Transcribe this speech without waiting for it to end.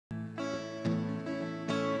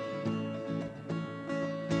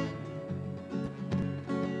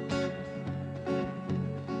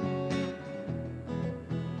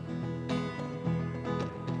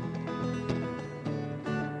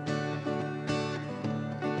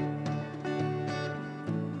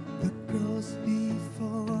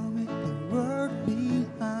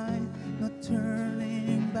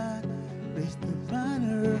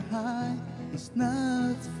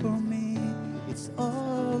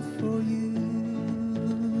for you.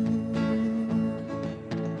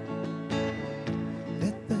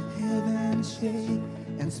 Let the heavens shake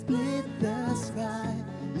and split the sky.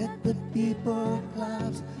 Let the people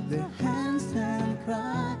clap their hands and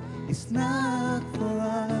cry. It's not for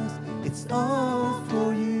us, it's all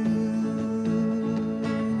for you.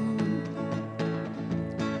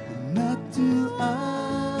 Not to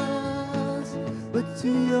us, but to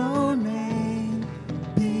your name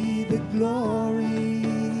be the glory.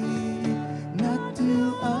 Not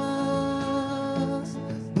to us,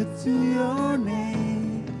 but to your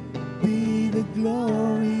name be the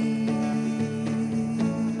glory.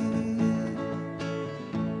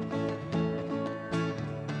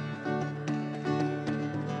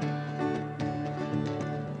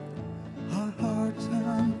 Our hearts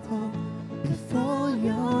unfold before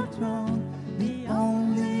your throne, the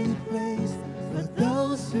only place for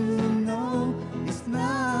those who know it's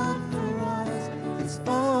not for us, it's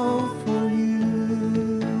all for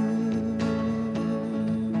you.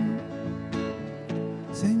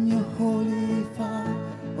 Send your holy fire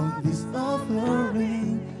on this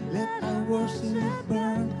offering. Let our worship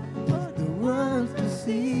burn for the world to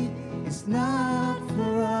see. It's not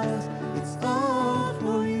for us, it's all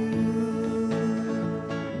for you.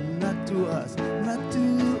 Not to us, not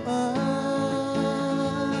to us,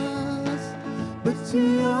 but to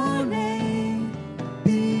your name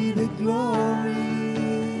be the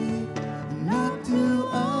glory. Not to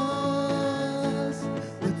us,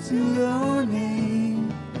 but to your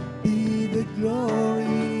name be the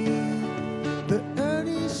glory. The earth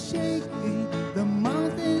is shaking, the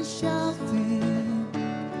mountains shouting.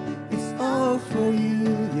 It's all for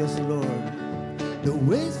you, yes, Lord. The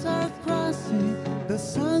waves are crossing, the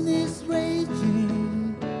sun is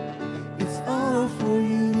raging. It's all for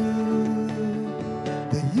you.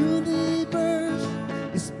 The universe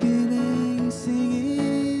is spinning,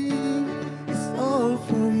 singing. It's all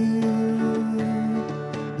for you.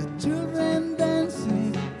 The children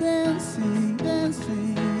dancing, dancing,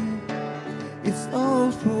 dancing. It's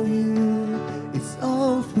all for you. It's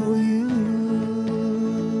all for you.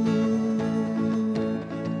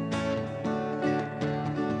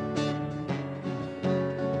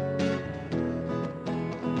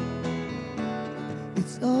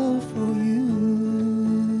 It's all for you.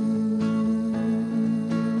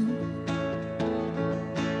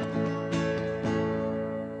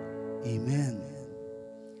 Amen.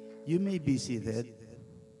 You may be seated.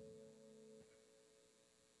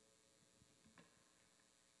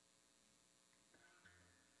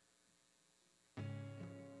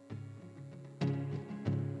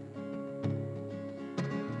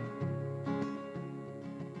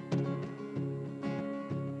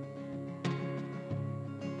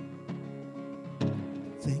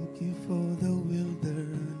 Thank you for the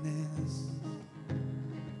wilderness,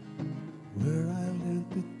 where I learned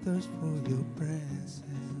to thirst for your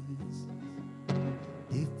presence.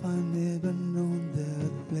 If I never known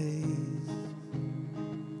that place,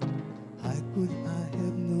 how could I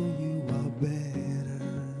have known you are better?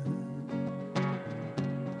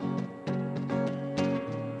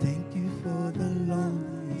 Thank you for the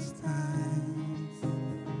loneliest times,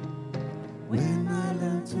 when I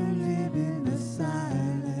learned to live in the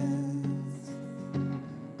silence,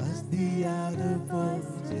 as the other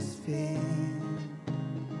voices fade.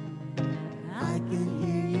 I can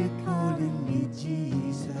hear you calling me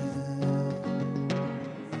Jesus,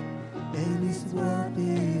 and it's worth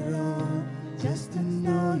it all just to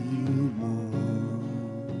know you more.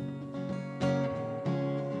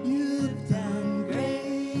 You've done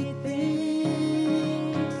great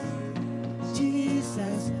things,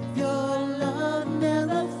 Jesus. Your love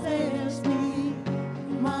never fails me.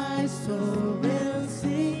 My soul will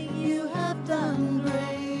sing. You have done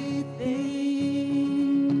great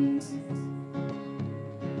things.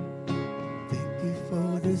 Thank you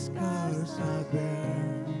for the scars I bear.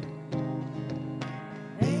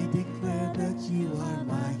 They declare that you are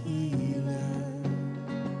my healer.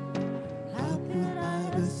 How could I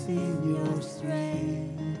have seen your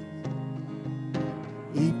strength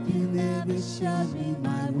if you never showed me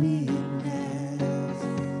my weakness?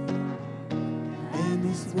 And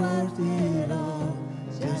it's worth it all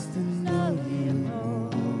just to know you more.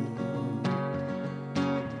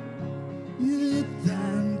 You've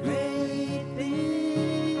done great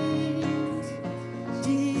things,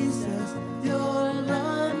 Jesus. Your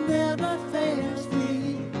love never fails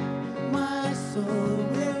me. My soul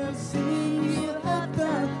will sing. You have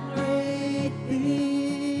done great things.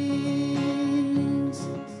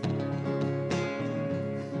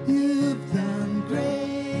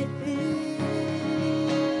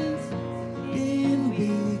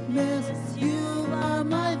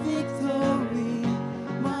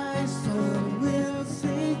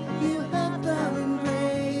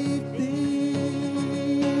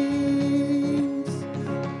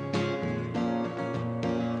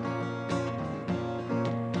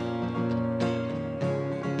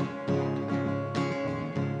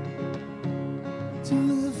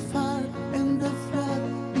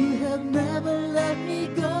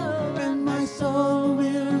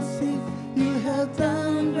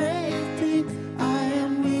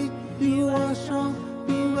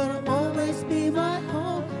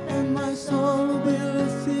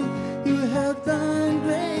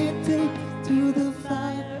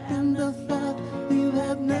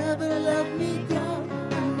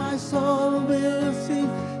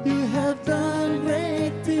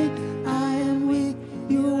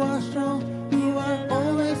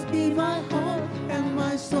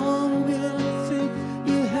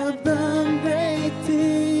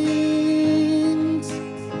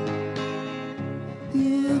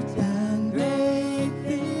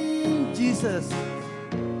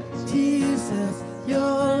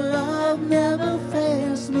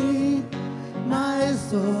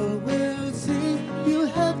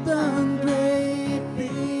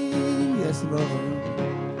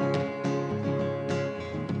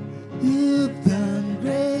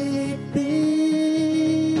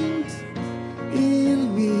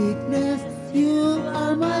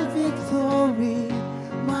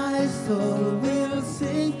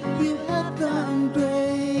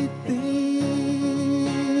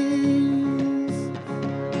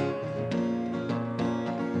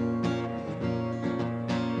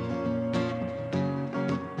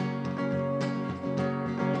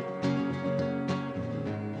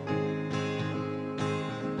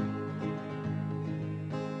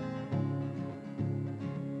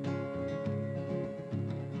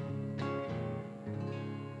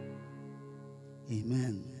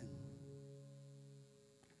 Amen.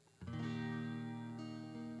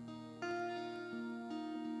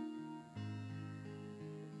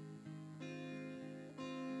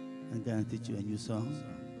 I'm going to teach you a new song.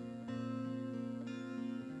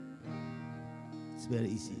 It's very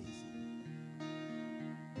easy.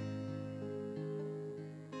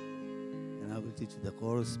 And I will teach you the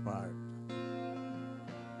chorus part.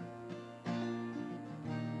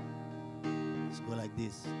 Let's go like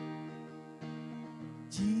this.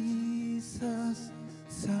 Jesus,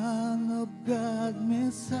 Son of God,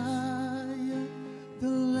 Messiah, the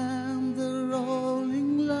Lamb, the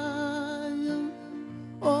rolling lion,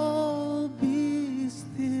 oh, be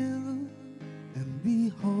still and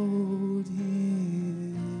behold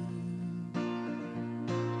him.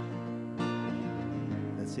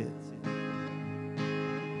 That's it.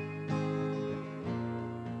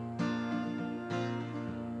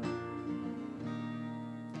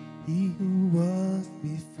 He who was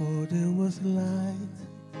before there was light,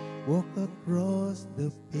 walk across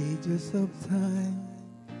the pages of time.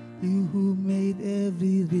 You who made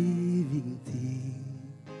every living thing,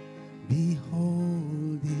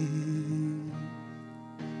 behold him.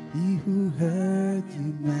 He who heard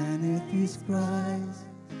humanity's cries,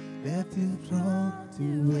 left him throne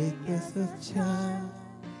to wake as a child.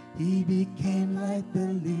 He became like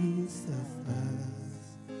the least of us.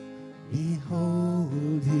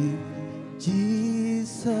 Behold him,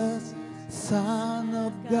 Jesus, Son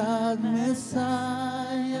of God,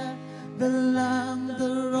 Messiah, the Lamb,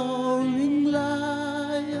 the rolling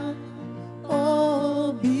lion.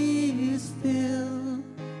 Oh, be still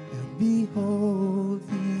and behold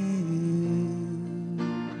him.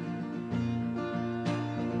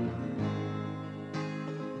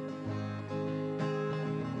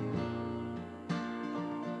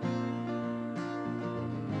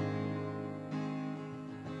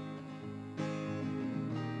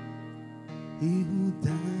 He who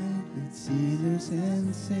died with sinners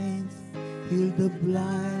and saints, healed the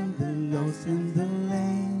blind, the lost, and the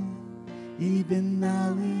lame. Even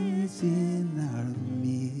now he is in our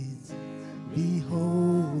midst.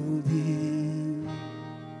 Behold him.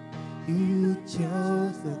 You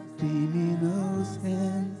chose the criminal's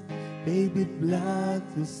hand, paid with blood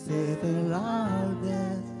to settle our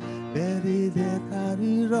debt. Buried death, how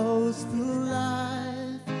he rose to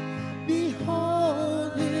life.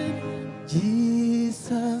 Behold him,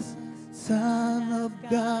 Jesus, Son of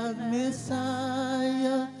God,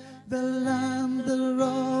 Messiah, the Lamb, the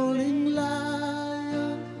rolling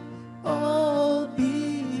lion. Oh,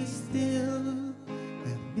 be still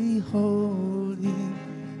and behold him,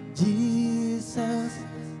 Jesus,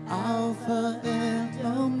 Alpha and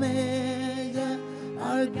Omega,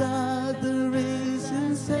 our God, the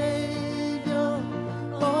risen Savior.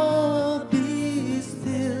 Oh, be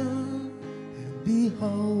still and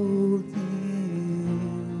behold him.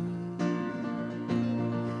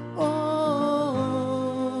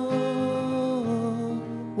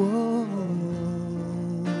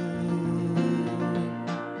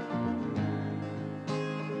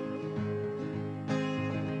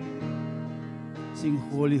 Sing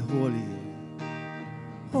holy, holy.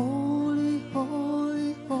 Holy,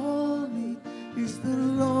 holy, holy is the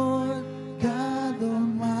Lord God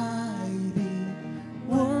Almighty.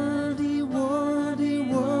 Worthy, worthy,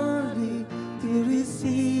 worthy to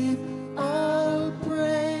receive all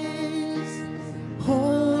praise.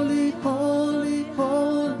 Holy, holy,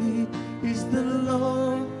 holy is the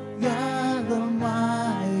Lord God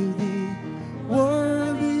Almighty.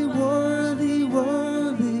 Worthy, worthy,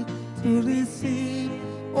 worthy to receive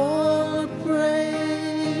all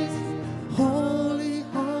praise. Holy,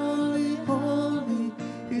 holy, holy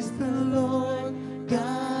is the Lord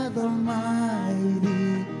God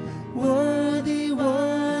Almighty. Worthy,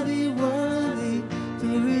 worthy, worthy to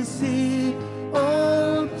receive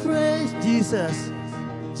all praise. Jesus,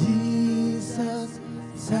 Jesus,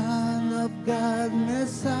 Son of God,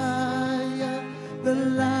 Messiah, the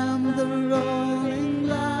Lamb, the rolling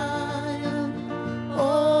lion.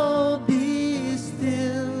 Oh, be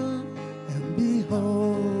still and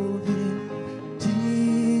behold him,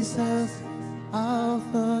 Jesus,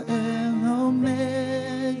 Alpha and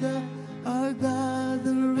Omega, our God,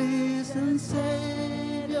 the risen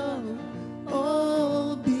Savior.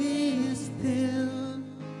 Oh, be still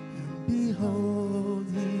and behold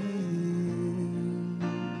him.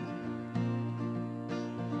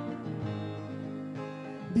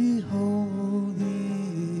 Behold him.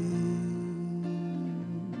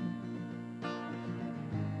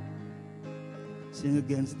 Sing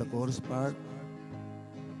against the chorus part.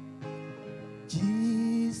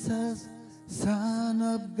 Jesus, Son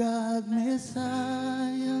of God,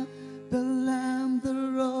 Messiah, the Lamb, the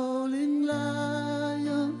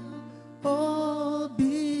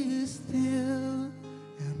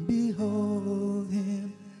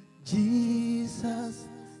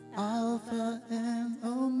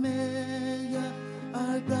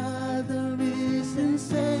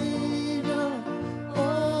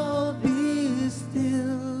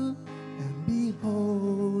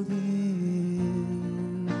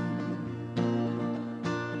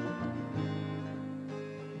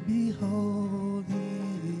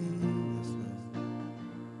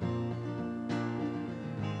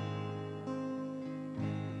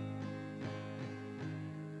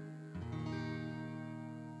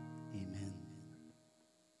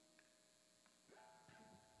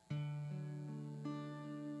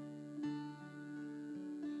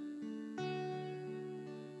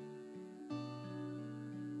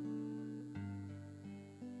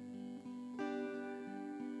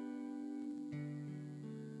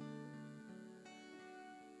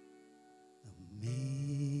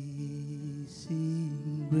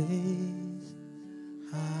grace,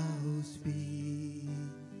 how sweet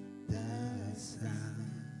the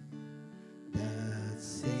sound that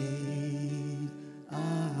saved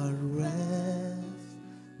a wretch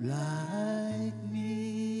like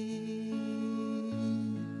me.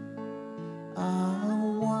 I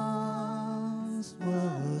once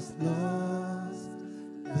was lost,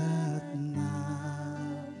 but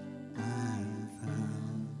now I'm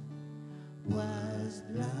found. Was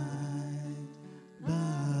blind,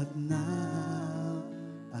 but now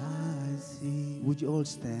I see. Would you all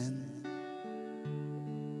stand?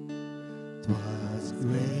 'Twas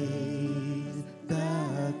grace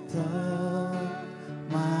that taught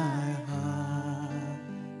my heart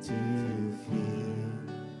to fear,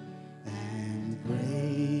 and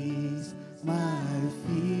grace my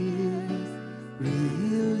fears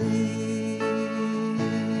relieved.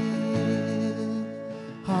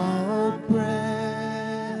 How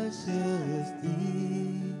precious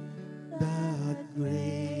deep that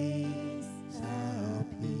grace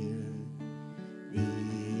appeared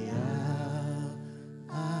the hour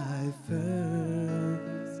I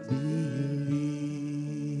first believed.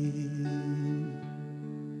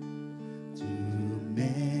 Too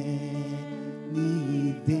many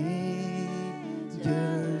dangers,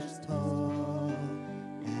 toil,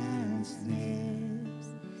 and snares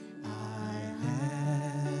I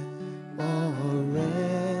had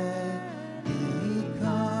already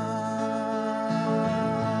come.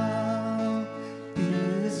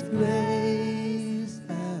 His grace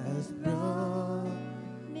has brought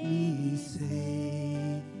me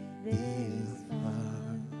safe this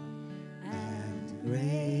far, and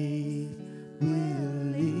grace will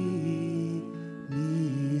lead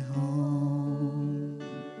me home.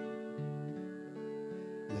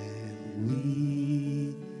 When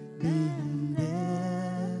we've been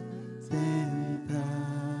there 10,000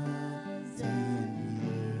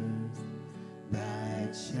 years,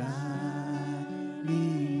 bright shining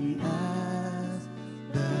as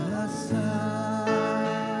the sun,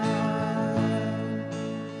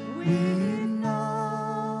 with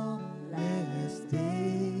no less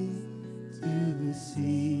days to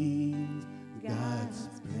sing God's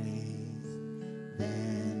praise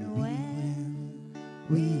than when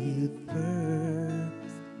we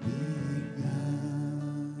first begun.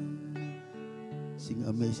 Sing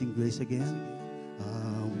Amazing Grace again.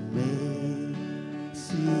 Amazing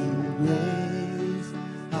grace,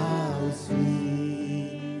 how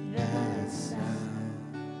sweet that sound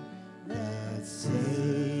that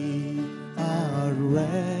saved a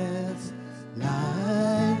wretch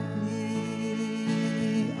like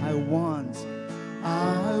me. I once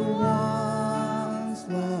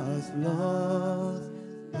was lost,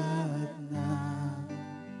 but now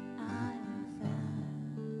I'm found.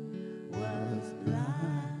 Was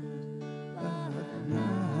blind, but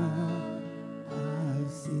now I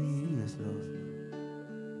see. Yes, Lord.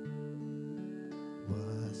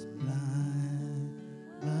 Was blind,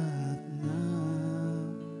 but now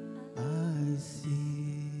I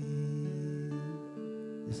see.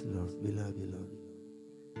 Yes, Lord, we love you, Lord.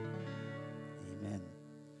 Amen.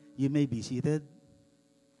 You may be seated.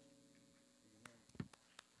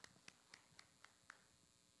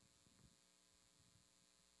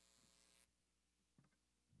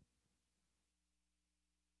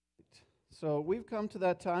 So we've come to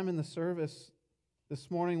that time in the service this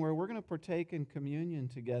morning where we're going to partake in communion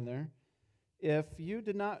together. If you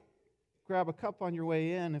did not grab a cup on your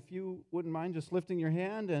way in, if you wouldn't mind just lifting your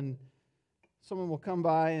hand, and someone will come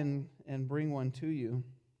by and bring one to you.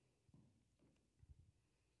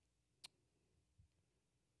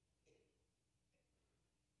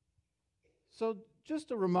 So just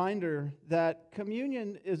a reminder that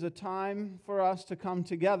communion is a time for us to come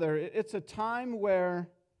together. It's a time where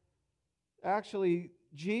actually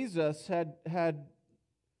Jesus had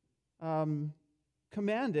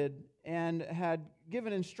commanded and had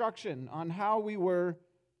given instruction on how we were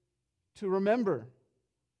to remember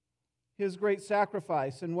His great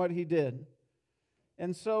sacrifice and what He did.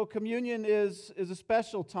 And so communion is a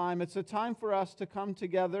special time. It's a time for us to come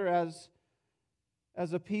together as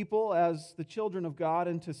a people, as the children of God,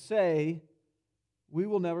 and to say, we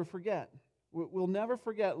will never forget. We'll never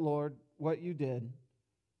forget, Lord, what you did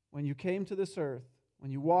when you came to this earth,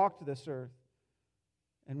 when you walked this earth,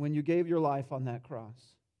 and when you gave your life on that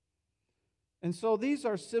cross. And so these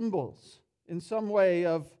are symbols in some way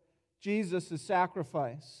of Jesus'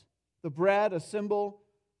 sacrifice. The bread, a symbol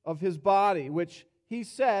of His body, which He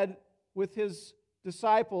said with His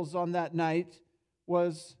disciples on that night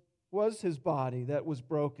was His body that was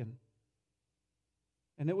broken.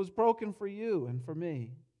 And it was broken for you and for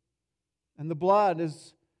me. And the blood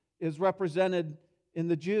is represented in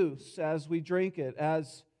the juice as we drink it.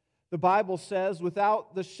 As the Bible says,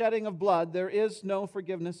 without the shedding of blood, there is no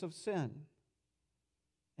forgiveness of sin.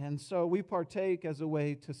 And so we partake as a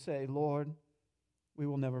way to say, Lord, we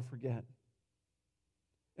will never forget,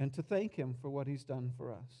 and to thank Him for what He's done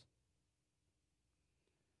for us.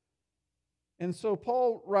 And so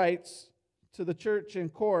Paul writes to the church in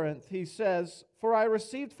Corinth, he says, "For I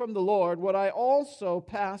received from the Lord what I also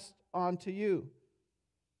passed on to you.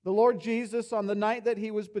 The Lord Jesus, on the night that He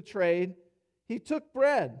was betrayed, He took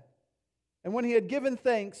bread, and when He had given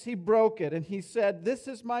thanks, He broke it, and He said, 'This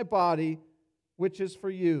is my body, which is for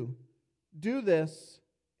you. Do this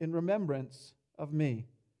in remembrance of me.'"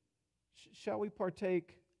 Shall we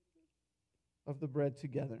partake of the bread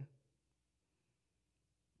together?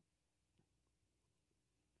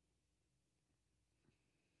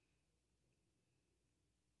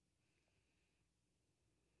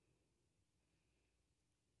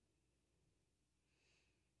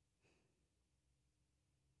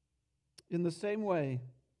 In the same way,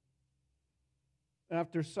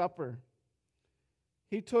 after supper,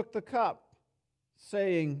 He took the cup,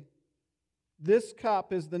 saying, "This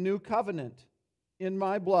cup is the new covenant in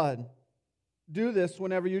my blood. Do this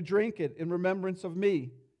whenever you drink it in remembrance of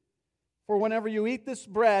me. For whenever you eat this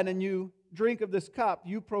bread and you drink of this cup,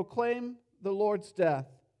 you proclaim the Lord's death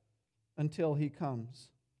until He comes."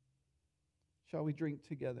 Shall we drink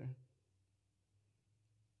together?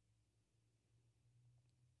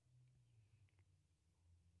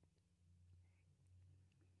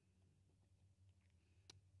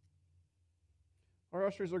 Our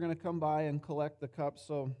ushers are going to come by and collect the cups,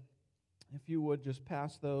 so if you would just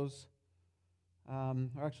pass those.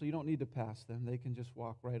 Or actually, you don't need to pass them. They can just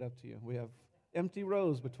walk right up to you. We have empty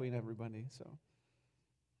rows between everybody. So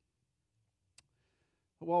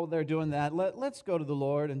while they're doing that, let's go to the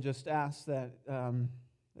Lord and just ask that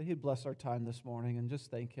He'd bless our time this morning and just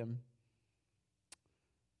thank Him.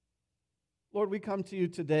 Lord, we come to You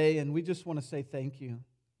today and we just want to say thank You.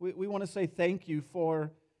 We want to say thank You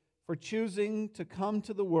for choosing to come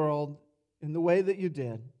to the world in the way that You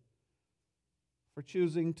did, for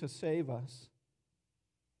choosing to save us.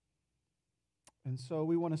 And so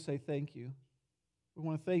we want to say thank You. We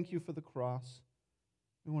want to thank You for the cross.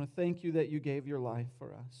 We want to thank You that You gave Your life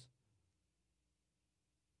for us.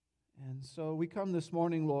 And so we come this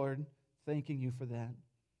morning, Lord, thanking You for that.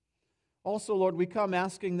 Also, Lord, we come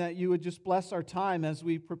asking that You would just bless our time as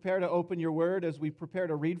we prepare to open Your Word, as we prepare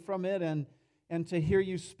to read from it, and to hear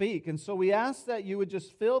You speak. And so we ask that You would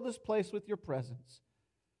just fill this place with Your presence,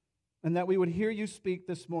 and that we would hear You speak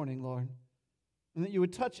this morning, Lord, and that You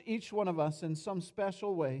would touch each one of us in some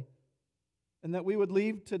special way, and that we would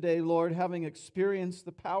leave today, Lord, having experienced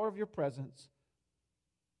the power of Your presence,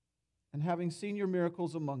 and having seen Your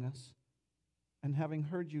miracles among us, and having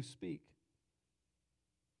heard You speak.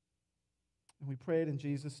 And we pray it in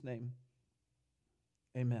Jesus' name.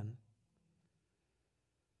 Amen.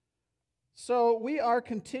 So we are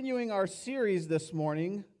continuing our series this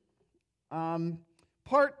morning,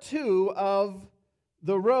 part 2 of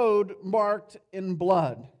The Road Marked in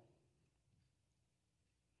Blood.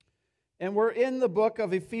 And we're in the book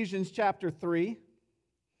of Ephesians chapter 3.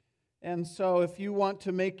 And so if you want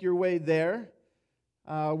to make your way there,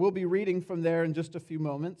 we'll be reading from there in just a few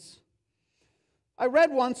moments. I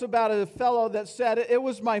read once about a fellow that said, "It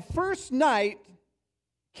was my first night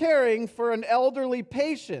caring for an elderly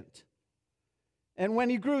patient. And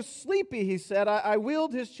when he grew sleepy," he said, I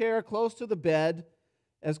wheeled his chair close to the bed,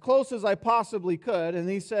 as close as I possibly could." And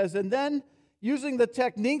he says, "And then, using the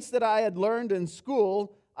techniques that I had learned in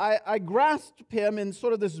school, I grasped him in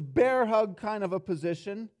sort of this bear hug kind of a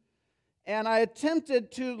position, and I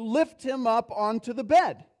attempted to lift him up onto the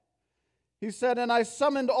bed." He said, "And I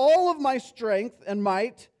summoned all of my strength and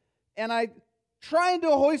might, and I tried to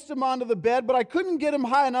hoist him onto the bed, but I couldn't get him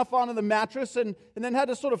high enough onto the mattress, and then had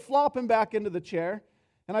to sort of flop him back into the chair.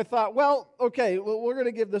 And I thought, well, okay, we're going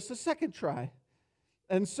to give this a second try."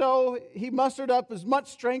 And so he mustered up as much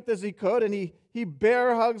strength as he could, and he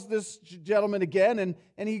bear hugs this gentleman again,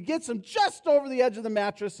 and he gets him just over the edge of the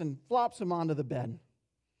mattress and flops him onto the bed.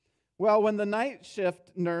 Well, when the night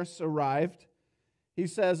shift nurse arrived, he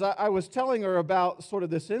says, I was telling her about sort of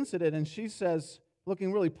this incident, and she says,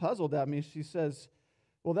 looking really puzzled at me, she says,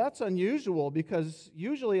 "Well, that's unusual, because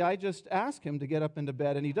usually I just ask him to get up into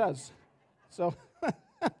bed, and he does." So,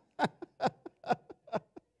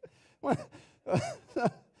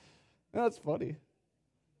 that's funny.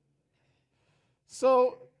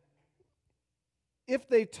 So, if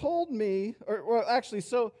they told me,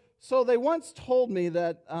 so they once told me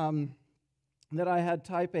that that I had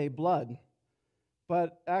type A blood,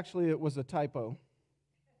 but actually it was a typo.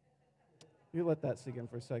 You let that sink in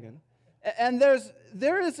for a second. And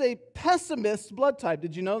there is a pessimist blood type.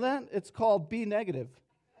 Did you know that? It's called B negative,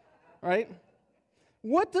 right?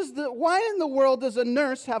 Why in the world does a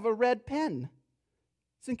nurse have a red pen?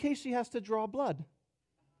 It's in case she has to draw blood.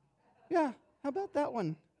 Yeah, how about that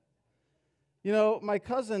one? You know, my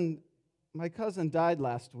cousin died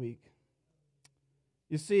last week.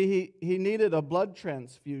 You see, he needed a blood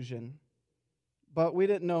transfusion, but we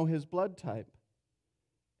didn't know his blood type.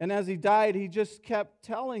 And as he died, he just kept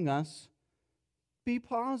telling us, be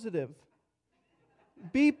positive.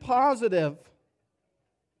 Be positive.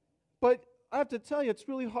 But I have to tell you, it's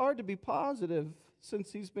really hard to be positive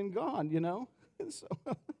since he's been gone, you know? So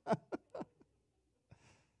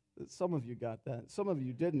some of you got that. Some of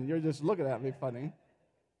you didn't. You're just looking at me funny.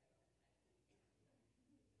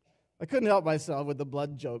 I couldn't help myself with the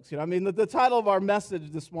blood jokes. You know, I mean, the title of our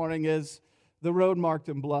message this morning is The Road Marked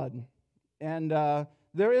in Blood. And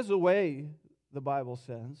there is a way, the Bible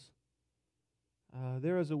says.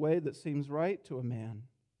 There is a way that seems right to a man.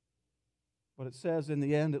 But it says in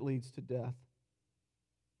the end it leads to death.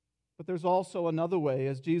 But there's also another way,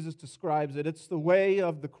 as Jesus describes it. It's the way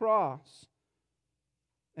of the cross.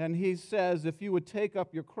 And he says, if you would take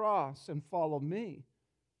up your cross and follow me.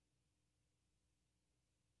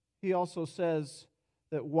 He also says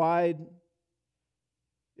that wide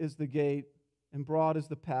is the gate and broad is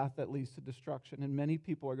the path that leads to destruction. And many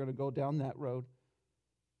people are going to go down that road.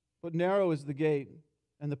 But narrow is the gate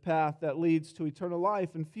and the path that leads to eternal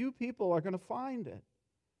life, and few people are going to find it.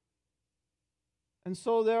 And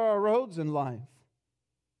so there are roads in life.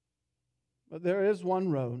 But there is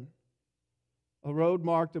one road, a road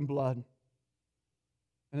marked in blood.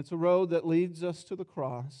 And it's a road that leads us to the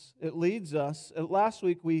cross. It leads us, last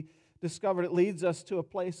week we discovered it leads us to a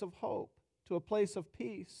place of hope, to a place of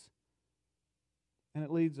peace. And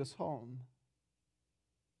it leads us home.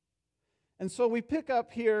 And so we pick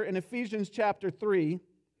up here in Ephesians chapter 3,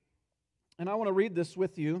 and I want to read this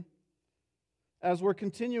with you as we're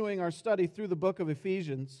continuing our study through the book of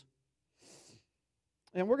Ephesians.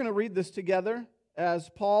 And we're going to read this together as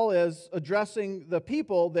Paul is addressing the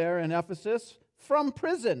people there in Ephesus from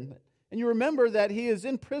prison. And you remember that he is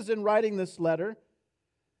in prison writing this letter.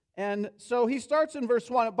 And so he starts in verse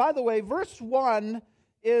 1. By the way, verse 1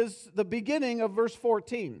 is the beginning of verse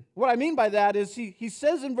 14. What I mean by that is he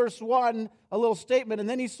says in verse 1 a little statement, and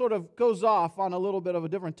then he sort of goes off on a little bit of a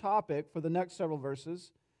different topic for the next several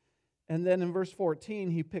verses. And then in verse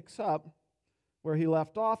 14, he picks up where he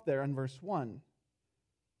left off there in verse 1.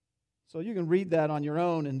 So you can read that on your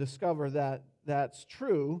own and discover that that's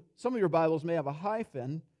true. Some of your Bibles may have a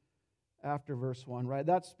hyphen after verse 1, right?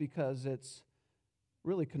 That's because it's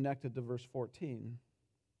really connected to verse 14.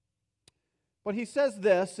 But he says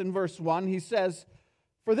this in verse 1. He says,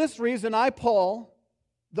 for this reason I, Paul,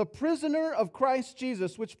 the prisoner of Christ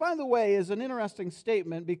Jesus, which, by the way, is an interesting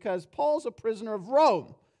statement because Paul's a prisoner of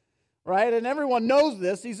Rome, right? And everyone knows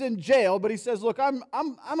this. He's in jail, but he says, look,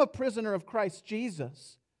 I'm a prisoner of Christ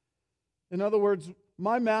Jesus. In other words,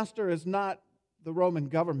 my master is not the Roman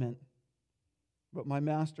government, but my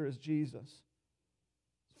master is Jesus.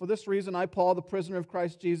 For this reason I, Paul, the prisoner of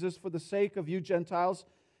Christ Jesus, for the sake of you Gentiles,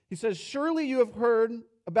 he says, surely you have heard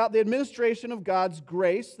about the administration of God's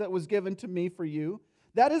grace that was given to me for you.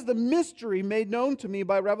 That is the mystery made known to me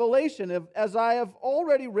by revelation, as I have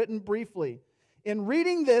already written briefly. In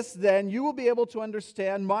reading this, then, you will be able to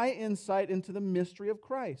understand my insight into the mystery of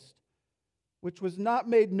Christ, which was not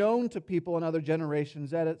made known to people in other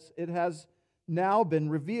generations, that it has now been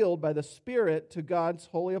revealed by the Spirit to God's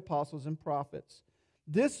holy apostles and prophets.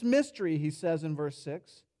 This mystery, he says in verse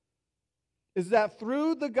 6, is that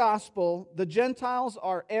through the gospel, the Gentiles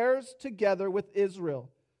are heirs together with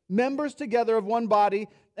Israel, members together of one body,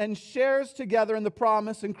 and shares together in the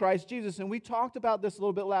promise in Christ Jesus. And we talked about this a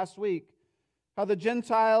little bit last week, how the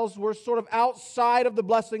Gentiles were sort of outside of the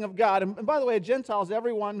blessing of God. And by the way, a Gentile is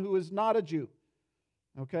everyone who is not a Jew,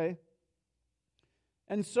 okay?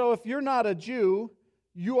 And so if you're not a Jew,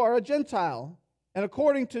 you are a Gentile. And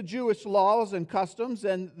according to Jewish laws and customs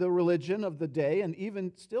and the religion of the day, and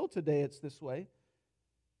even still today it's this way,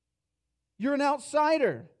 you're an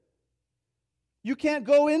outsider. You can't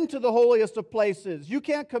go into the holiest of places. You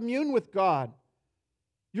can't commune with God.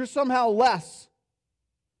 You're somehow less.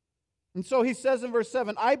 And so he says in verse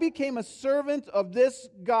 7, I became a servant of this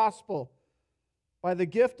gospel by the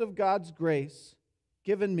gift of God's grace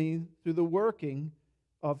given me through the working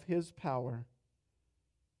of His power.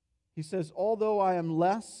 He says, although I am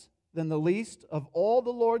less than the least of all the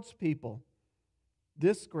Lord's people,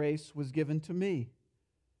 this grace was given to me,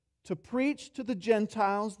 to preach to the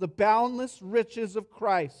Gentiles the boundless riches of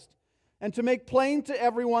Christ and to make plain to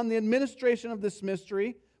everyone the administration of this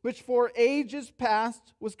mystery, which for ages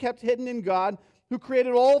past was kept hidden in God, who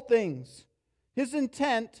created all things. His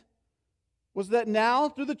intent was that now,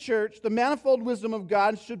 through the church, the manifold wisdom of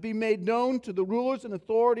God should be made known to the rulers and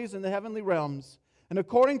authorities in the heavenly realms, and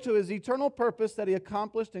according to His eternal purpose that He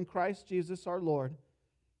accomplished in Christ Jesus our Lord.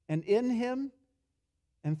 And in Him,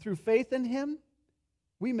 and through faith in Him,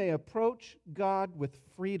 we may approach God with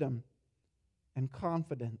freedom and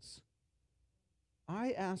confidence.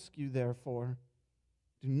 I ask you, therefore,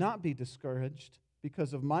 do not be discouraged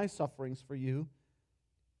because of my sufferings for you,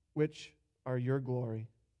 which are your glory.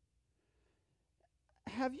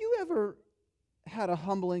 Have you ever had a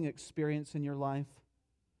humbling experience in your life?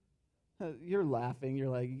 You're laughing. You're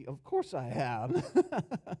like, of course I have.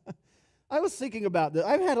 I was thinking about this.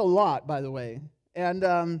 I've had a lot, by the way. And,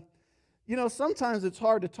 sometimes it's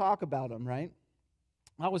hard to talk about them, right?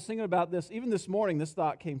 I was thinking about this. Even this morning, this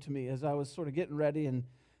thought came to me as I was sort of getting ready. And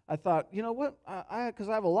I thought, you know what? Because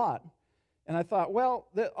I have a lot. And I thought, well,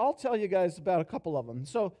 I'll tell you guys about a couple of them.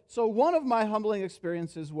 So one of my humbling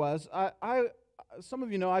experiences was, some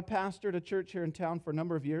of you know, I pastored a church here in town for a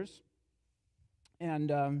number of years.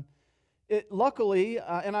 And luckily,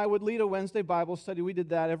 and I would lead a Wednesday Bible study. We did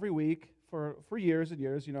that every week for years and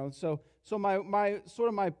years, So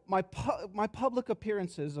my public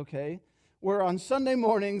appearances, okay, were on Sunday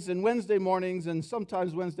mornings and Wednesday mornings and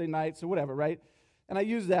sometimes Wednesday nights or whatever, right? And I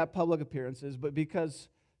use that public appearances, but because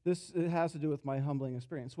it has to do with my humbling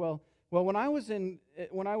experience. Well, when I was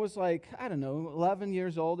like, I don't know, 11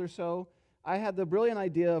 years old or so, I had the brilliant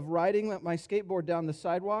idea of riding my skateboard down the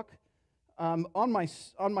sidewalk on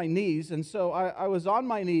my knees. And so I was on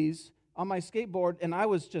my knees on my skateboard, and I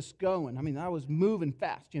was just going. I mean, I was moving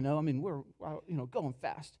fast, we're going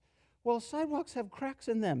fast. Well, sidewalks have cracks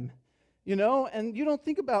in them, and you don't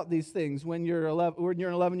think about these things when you're an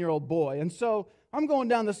 11-year-old boy. And so I'm going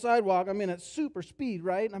down the sidewalk, at super speed,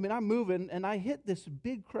 right? I'm moving, and I hit this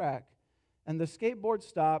big crack, and the skateboard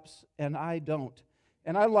stops, and I don't.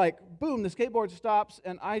 And I boom, the skateboard stops,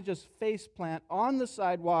 and I just face plant on the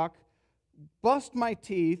sidewalk, bust my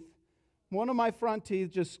teeth, one of my front teeth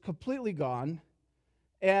just completely gone,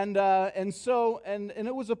 and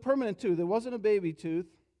it was a permanent tooth. It wasn't a baby tooth.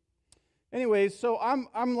 Anyways, so I'm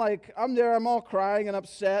there, I'm all crying and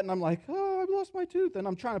upset, and I'm like, oh, I've lost my tooth, and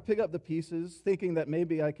I'm trying to pick up the pieces, thinking that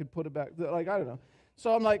maybe I could put it back. I don't know.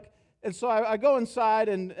 So I'm like, and so I go inside,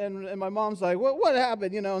 and my mom's like, what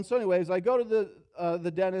happened, And so anyways, I go to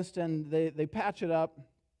the dentist, and they patch it up,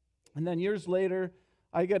 and then years later,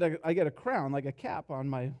 I get a crown, like a cap on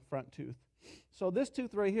my front tooth. So this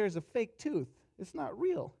tooth right here is a fake tooth. It's not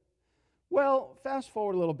real. Well, fast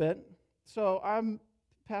forward a little bit. So I'm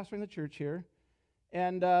pastoring the church here,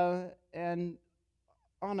 and on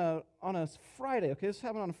a Friday, okay, this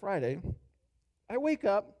happened on a Friday, I wake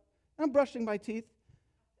up, and I'm brushing my teeth,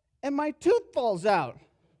 and my tooth falls out,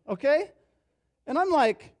 okay? And I'm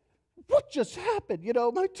like, what just happened?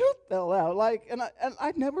 My tooth fell out. And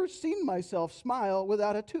I'd never seen myself smile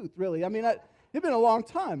without a tooth, really. It'd been a long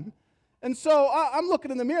time. And so I'm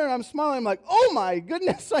looking in the mirror, and I'm smiling. I'm like, oh, my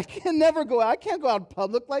goodness, I can't go out in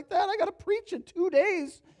public like that. I got to preach in 2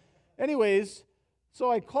 days. Anyways,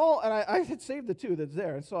 so I call, and I had saved the tooth that's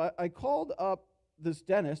there. And so I called up this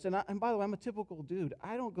dentist. And by the way, I'm a typical dude.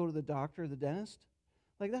 I don't go to the doctor or the dentist.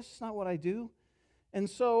 That's just not what I do. And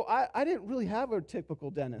so I didn't really have a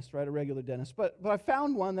typical dentist, right, a regular dentist. But I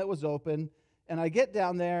found one that was open, and I get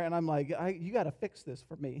down there, and I'm like, you got to fix this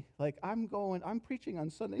for me. I'm preaching on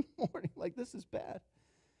Sunday morning. This is bad.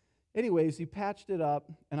 Anyways, he patched it up,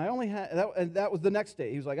 and I only had, that was the next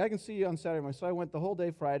day. He was like, I can see you on Saturday morning. So I went the whole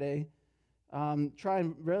day Friday,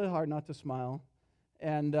 trying really hard not to smile.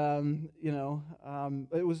 And,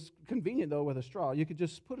 it was convenient, though, with a straw. You could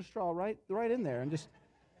just put a straw right in there and just...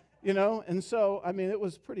 and so, it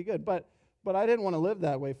was pretty good, but I didn't want to live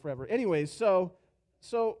that way forever. Anyways, so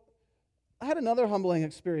I had another humbling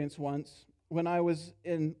experience once when I was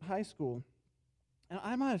in high school, and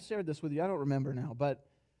I might have shared this with you, I don't remember now, but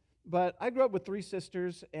I grew up with 3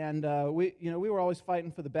 sisters, and we were always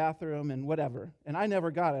fighting for the bathroom and whatever, and I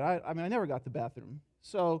never got it. I never got the bathroom,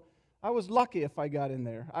 so I was lucky if I got in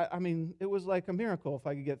there. It was like a miracle if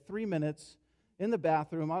I could get 3 minutes in the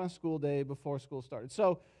bathroom on a school day before school started.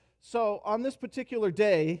 So on this particular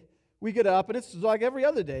day, we get up, and it's like every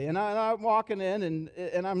other day, and I'm walking in,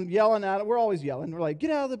 and I'm yelling at it. We're always yelling. We're like,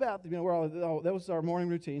 get out of the bathroom. That was our morning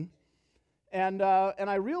routine. And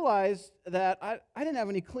I realized that I didn't have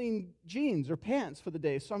any clean jeans or pants for the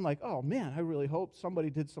day, so I'm like, oh, man, I really hope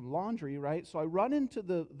somebody did some laundry, right? So I run into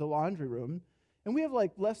the laundry room, and we have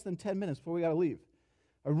less than 10 minutes before we got to leave.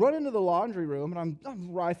 I run into the laundry room, and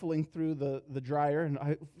I'm rifling through the dryer,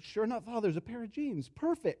 and sure enough, oh, there's a pair of jeans.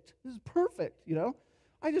 Perfect. This is perfect, you know.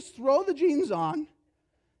 I just throw the jeans on,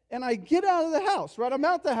 and I get out of the house. Right, I'm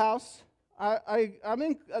out the house. I'm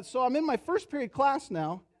in my first period class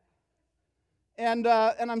now, and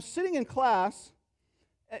I'm sitting in class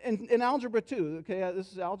in Algebra 2. Okay,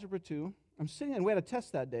 this is Algebra 2. I'm sitting, and we had a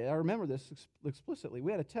test that day. I remember this explicitly.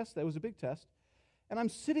 We had a test. That was a big test. And I'm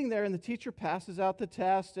sitting there, and the teacher passes out the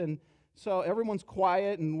test, and so everyone's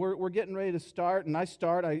quiet, and we're getting ready to start. And I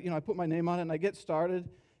start. I put my name on it, and I get started,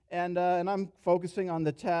 and I'm focusing on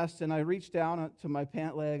the test. And I reach down to my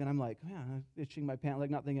pant leg, and I'm like, man, I'm itching my pant leg,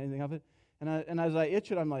 not thinking anything of it. And as I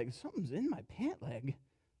itch it, I'm like, something's in my pant leg.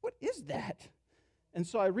 What is that? And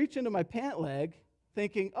so I reach into my pant leg,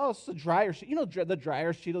 thinking, oh, it's the dryer sheet. You know, the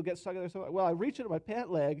dryer sheet will get stuck in there. So, well, I reach into my pant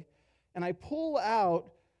leg, and I pull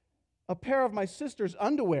out a pair of my sister's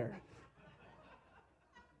underwear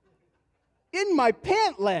in my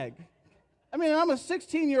pant leg. I mean, I'm a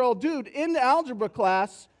 16-year-old dude in the algebra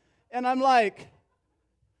class, and I'm like,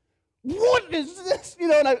 what is this? You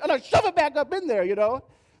know, and I shove it back up in there, you know.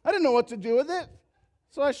 I didn't know what to do with it,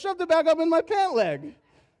 so I shoved it back up in my pant leg.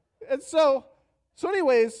 And so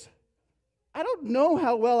anyways, I don't know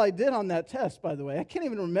how well I did on that test, by the way. I can't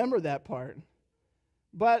even remember that part.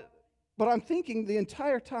 But I'm thinking the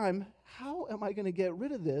entire time, how am I going to get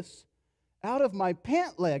rid of this out of my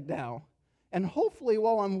pant leg now? And hopefully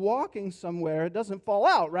while I'm walking somewhere, it doesn't fall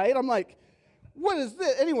out, right? I'm like, what is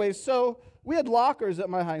this? Anyway, so we had lockers at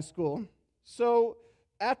my high school. So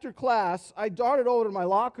after class, I darted over to my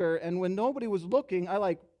locker, and when nobody was looking,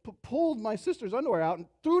 I pulled my sister's underwear out and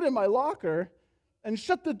threw it in my locker and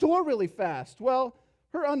shut the door really fast. Well,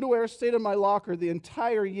 her underwear stayed in my locker the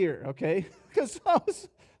entire year, okay? Because I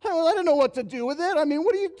didn't know what to do with it. I mean,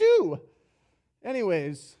 what do you do?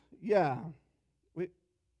 Anyways, yeah.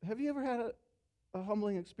 Have you ever had a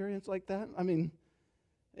humbling experience like that? I mean,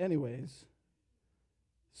 anyways.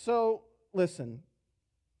 So, listen.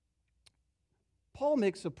 Paul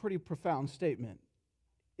makes a pretty profound statement.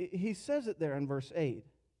 He says it there in verse 8.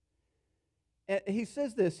 He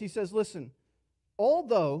says this. He says, listen,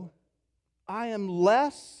 although I am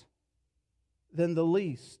less than the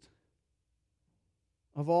least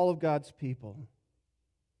of all of God's people,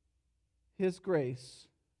 His grace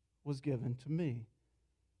was given to me.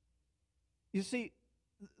 You see,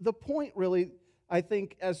 the point really, I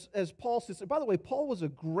think, as Paul says, by the way, Paul was a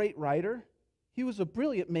great writer. He was a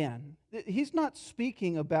brilliant man. He's not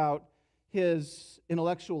speaking about his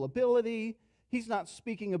intellectual ability. He's not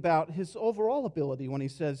speaking about his overall ability when he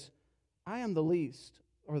says, I am the least,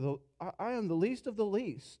 or I am the least of the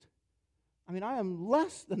least. I mean, I am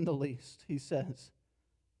less than the least, he says.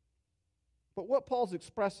 But what Paul's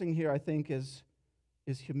expressing here, I think, is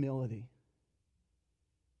humility.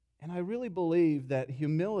 And I really believe that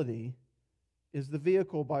humility is the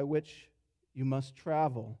vehicle by which you must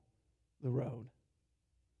travel the road.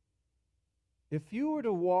 If you were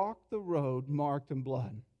to walk the road marked in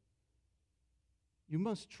blood, you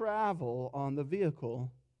must travel on the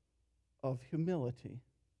vehicle of humility.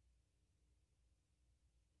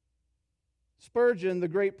 Spurgeon, the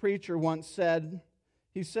great preacher, once said,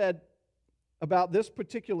 he said about this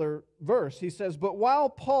particular verse, he says, but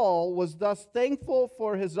while Paul was thus thankful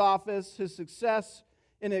for his office, his success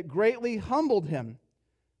in it greatly humbled him.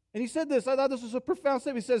 And he said this, I thought this was a profound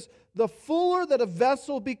statement. He says, the fuller that a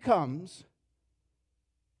vessel becomes,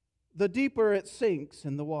 the deeper it sinks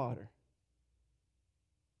in the water.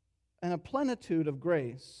 And a plenitude of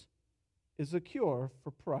grace is a cure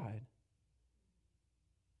for pride.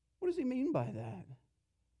 What does he mean by that?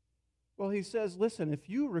 Well, he says, listen, if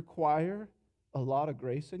you require a lot of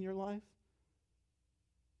grace in your life,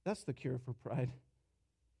 that's the cure for pride.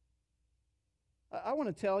 I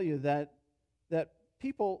want to tell you that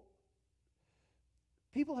people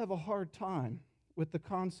have a hard time with the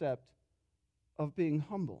concept of being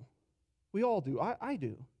humble. We all do. I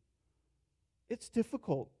do. It's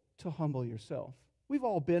difficult to humble yourself. We've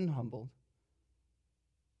all been humbled.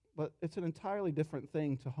 But it's an entirely different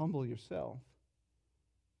thing to humble yourself.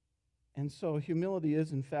 And so humility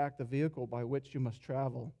is, in fact, the vehicle by which you must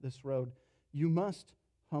travel this road. You must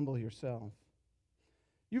humble yourself.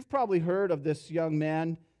 You've probably heard of this young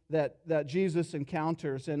man that Jesus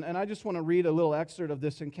encounters, and I just want to read a little excerpt of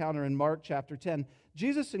this encounter in Mark chapter 10.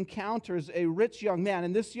 Jesus encounters a rich young man,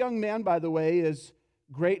 and this young man, by the way, is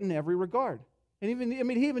great in every regard. And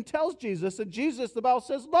he even tells Jesus, and Jesus, the Bible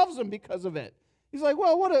says, loves him because of it. He's like,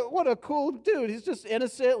 well, what a cool dude. He's just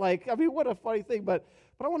innocent. What a funny thing. But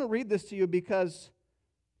I want to read this to you because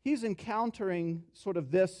he's encountering sort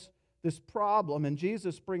of this problem, and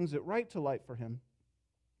Jesus brings it right to light for him.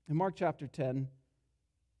 In Mark chapter 10,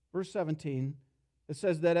 verse 17, it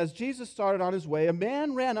says that as Jesus started on his way, a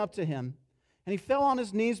man ran up to him, and he fell on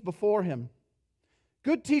his knees before him.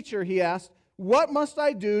 "Good teacher," he asked, "what must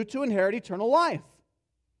I do to inherit eternal life?"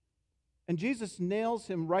 And Jesus nails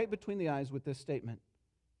him right between the eyes with this statement,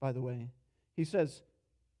 by the way. He says,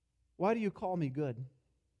 "Why do you call me good?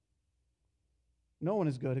 No one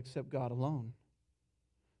is good except God alone."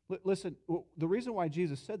 Listen, the reason why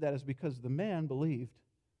Jesus said that is because the man believed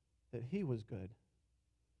that he was good.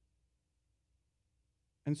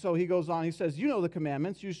 And so he goes on, he says, "You know the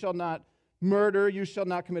commandments. You shall not murder, you shall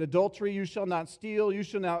not commit adultery, you shall not steal, you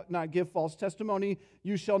shall not give false testimony,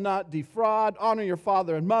 you shall not defraud, honor your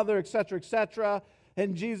father and mother," etc., etc.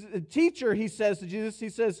 And Jesus, teacher, he says to Jesus, he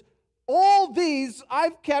says, "All these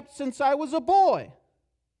I've kept since I was a boy."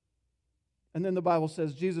 And then the Bible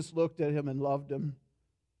says Jesus looked at him and loved him.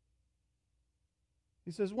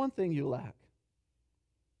 He says, "One thing you lack.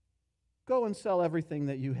 Go and sell everything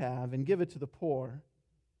that you have and give it to the poor,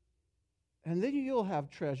 and then you'll have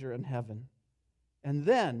treasure in heaven. And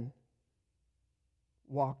then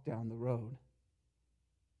walk down the road."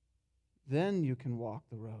 Then you can walk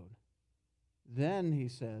the road. Then, he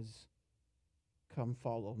says, "Come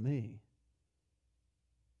follow me."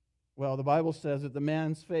 Well, the Bible says that the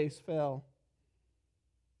man's face fell.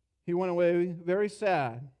 He went away very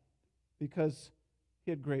sad because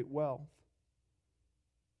he had great wealth.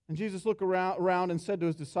 And Jesus looked around and said to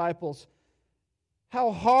his disciples,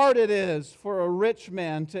 "How hard it is for a rich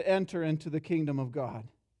man to enter into the kingdom of God."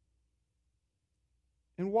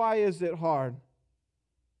 And why is it hard?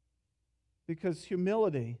 Because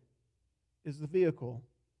humility is the vehicle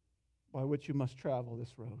by which you must travel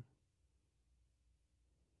this road.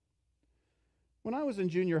 When I was in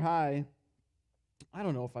junior high, I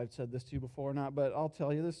don't know if I've said this to you before or not, but I'll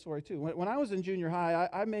tell you this story too. When I was in junior high,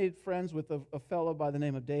 I made friends with a fellow by the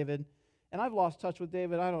name of David. And I've lost touch with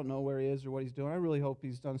David. I don't know where he is or what he's doing. I really hope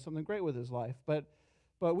he's done something great with his life. But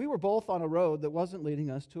we were both on a road that wasn't leading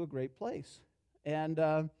us to a great place.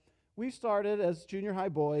 And we started as junior high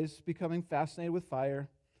boys becoming fascinated with fire.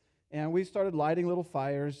 And we started lighting little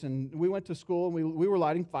fires. And we went to school, and we were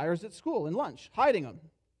lighting fires at school in lunch, hiding them.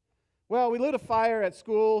 Well, we lit a fire at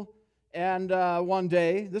school, and one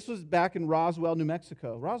day, this was back in Roswell, New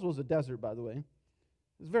Mexico. Roswell's a desert, by the way.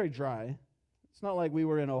 It was very dry. It's not like we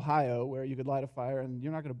were in Ohio where you could light a fire and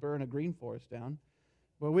you're not going to burn a green forest down.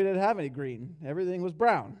 Well, we didn't have any green. Everything was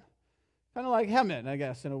brown. Kind of like Hemet, I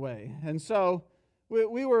guess, in a way. And so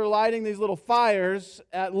we were lighting these little fires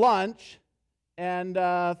at lunch and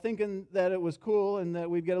thinking that it was cool and that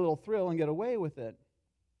we'd get a little thrill and get away with it.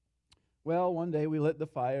 Well, one day we lit the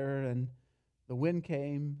fire and the wind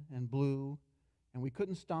came and blew and we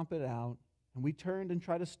couldn't stomp it out. And we turned and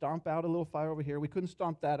tried to stomp out a little fire over here. We couldn't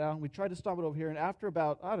stomp that out. And we tried to stomp it over here. And after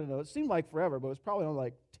about, I don't know, it seemed like forever, but it was probably only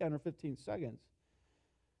like 10 or 15 seconds.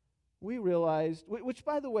 We realized, which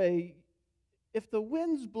by the way, if the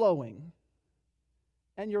wind's blowing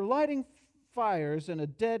and you're lighting fires in a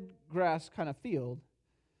dead grass kind of field,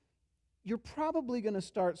 you're probably going to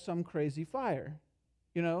start some crazy fire,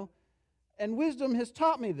 you know? And wisdom has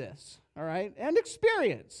taught me this, all right? And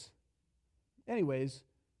experience. Anyways,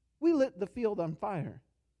 we lit the field on fire.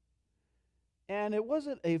 And it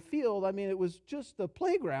wasn't a field, I mean, it was just the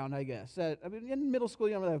playground, I guess. In middle school,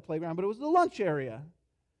 you don't really have a playground, but it was the lunch area.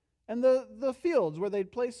 And the fields where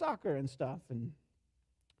they'd play soccer and stuff. And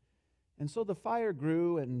so the fire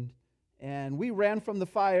grew, and we ran from the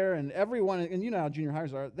fire, and everyone, and you know how junior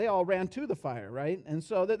highers are, they all ran to the fire, right? And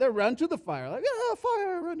so they ran to the fire, like, "Yeah,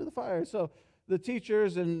 fire, run to the fire." So the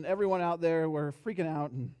teachers and everyone out there were freaking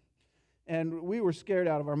out, and we were scared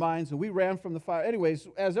out of our minds, and we ran from the fire. Anyways,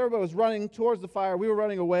 as everybody was running towards the fire, we were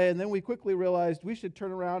running away, and then we quickly realized we should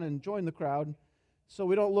turn around and join the crowd so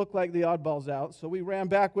we don't look like the oddballs out. So we ran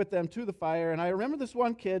back with them to the fire, and I remember this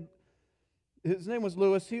one kid, his name was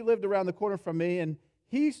Lewis. He lived around the corner from me, and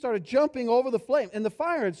he started jumping over the flame, and the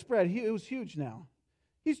fire had spread. It was huge now.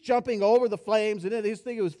 He's jumping over the flames, and he's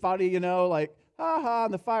thinking it was funny, you know, like, ha,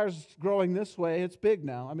 and the fire's growing this way. It's big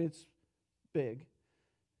now. I mean, it's big.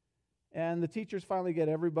 And the teachers finally get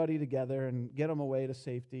everybody together and get them away to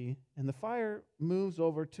safety. And the fire moves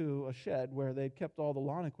over to a shed where they'd kept all the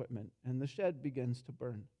lawn equipment. And the shed begins to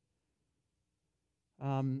burn.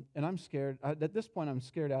 And I'm scared. At this point, I'm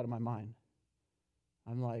scared out of my mind.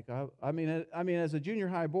 I'm like, I mean, as a junior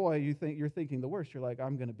high boy, you're thinking the worst. You're like,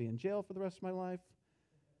 I'm going to be in jail for the rest of my life.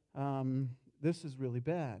 This is really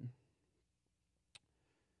bad.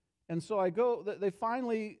 And so I go. They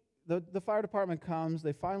finally. The fire department comes,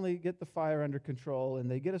 they finally get the fire under control, and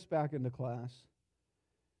they get us back into class.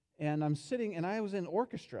 And I'm sitting, and I was in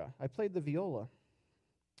orchestra. I played the viola.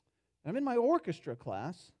 I'm in my orchestra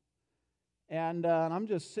class, and I'm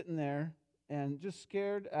just sitting there and just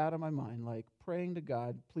scared out of my mind, like praying to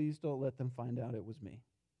God, please don't let them find out it was me.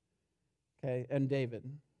 Okay, and David,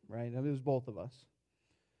 right? I mean, it was both of us.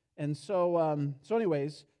 And so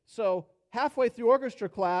halfway through orchestra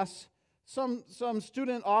class, some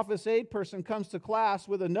student office aide person comes to class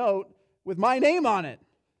with a note with my name on it.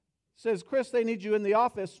 Says, Chris, they need you in the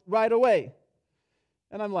office right away.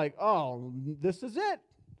 And I'm like, oh, this is it.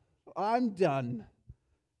 I'm done.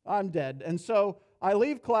 I'm dead. And so I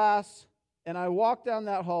leave class, and I walk down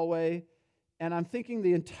that hallway, and I'm thinking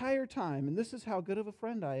the entire time, and this is how good of a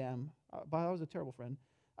friend I am. But I was a terrible friend.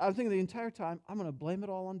 I was thinking the entire time, I'm going to blame it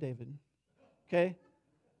all on David. Okay?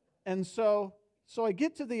 And so I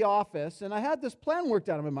get to the office, and I had this plan worked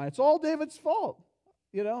out in my mind. It's all David's fault,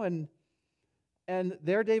 and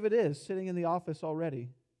there David is, sitting in the office already.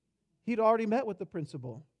 He'd already met with the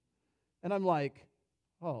principal. And I'm like,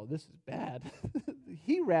 oh, this is bad.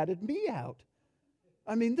 He ratted me out.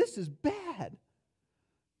 I mean, this is bad.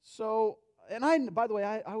 So, and by the way,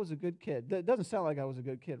 I was a good kid. That doesn't sound like I was a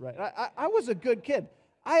good kid, right? I was a good kid.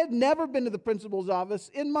 I had never been to the principal's office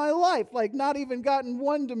in my life, like not even gotten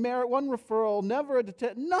one demerit, one referral, never a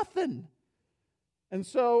detention, nothing. And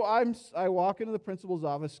so I walk into the principal's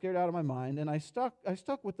office, scared out of my mind, and I stuck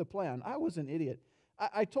with the plan. I was an idiot.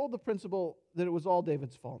 I told the principal that it was all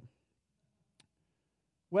David's fault.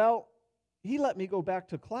 Well, he let me go back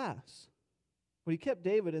to class, but he kept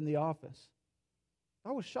David in the office.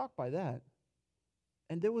 I was shocked by that.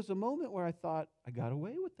 And there was a moment where I thought, I got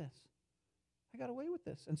away with this. I got away with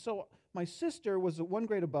this. And so my sister was 1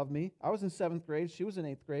 grade above me. I was in 7th grade. She was in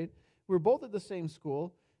 8th grade. We were both at the same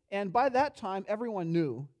school. And by that time, everyone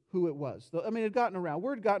knew who it was. I mean, it had gotten around.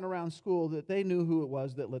 Word gotten around school that they knew who it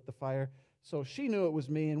was that lit the fire. So she knew it was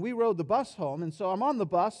me. And we rode the bus home. And so I'm on the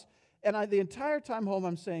bus. And the entire time home,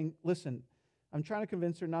 I'm saying, listen, I'm trying to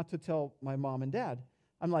convince her not to tell my mom and dad.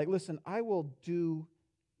 I'm like, listen, I will do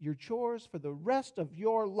your chores for the rest of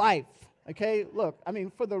your life. Okay, look, I mean,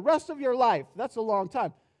 for the rest of your life. That's a long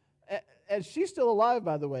time. And she's still alive,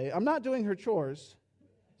 by the way. I'm not doing her chores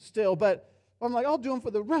still, but I'm like, I'll do them for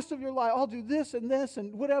the rest of your life. I'll do this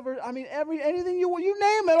and whatever. I mean, anything you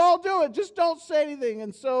name it, I'll do it. Just don't say anything.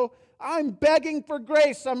 And so I'm begging for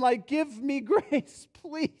grace. I'm like, give me grace.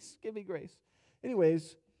 Please, give me grace.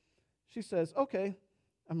 Anyways, she says, okay.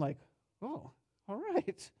 I'm like, oh, all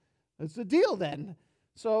right. That's the deal then.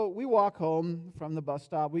 So we walk home from the bus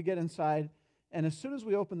stop. We get inside, and as soon as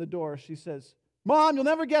we open the door, she says, Mom, you'll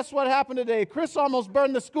never guess what happened today. Chris almost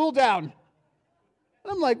burned the school down.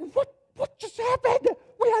 And I'm like, what just happened?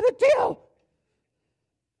 We had a deal.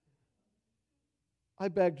 I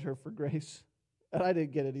begged her for grace, and I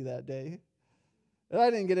didn't get any that day. And I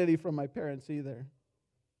didn't get any from my parents either.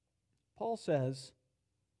 Paul says,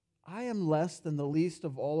 I am less than the least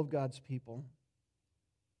of all of God's people,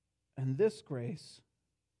 and this grace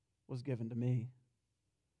was given to me.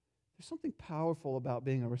 There's something powerful about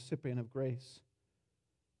being a recipient of grace.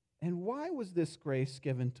 And why was this grace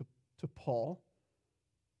given to Paul?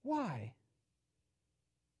 Why?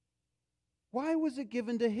 Why was it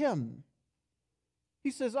given to him?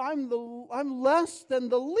 He says, I'm less than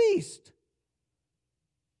the least.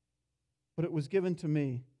 But it was given to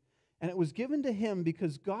me. And it was given to him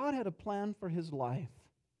because God had a plan for his life.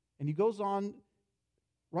 And he goes on,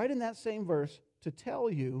 right in that same verse, to tell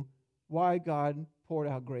you why God poured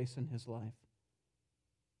out grace in his life.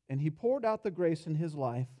 And he poured out the grace in his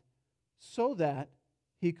life so that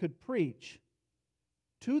he could preach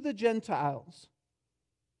to the Gentiles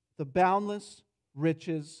the boundless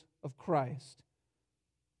riches of Christ.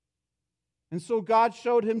 And so God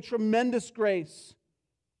showed him tremendous grace.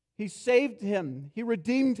 He saved him. He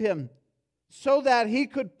redeemed him so that he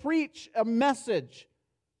could preach a message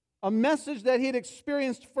that he had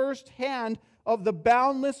experienced firsthand of the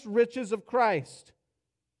boundless riches of Christ.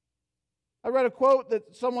 I read a quote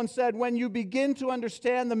that someone said, when you begin to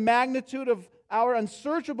understand the magnitude of our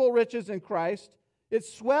unsearchable riches in Christ, it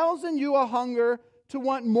swells in you a hunger to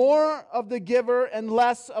want more of the giver and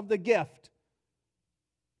less of the gift.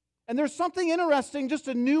 And there's something interesting, just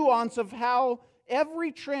a nuance of how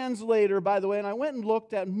every translator, by the way, and I went and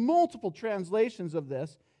looked at multiple translations of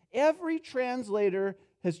this, every translator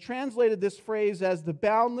has translated this phrase as the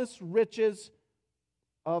boundless riches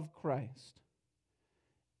of Christ.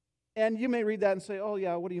 And you may read that and say, oh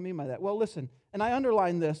yeah, what do you mean by that? Well, listen, and I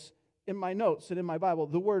underlined this in my notes and in my Bible,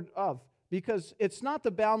 the word of, because it's not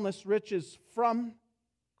the boundless riches from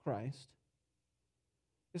Christ.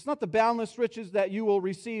 It's not the boundless riches that you will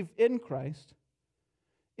receive in Christ.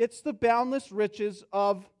 It's the boundless riches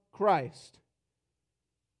of Christ.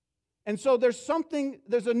 And so there's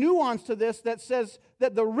a nuance to this that says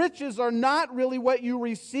that the riches are not really what you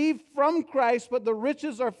receive from Christ, but the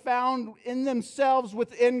riches are found in themselves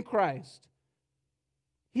within Christ.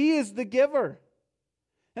 He is the giver.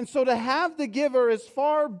 And so to have the giver is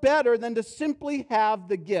far better than to simply have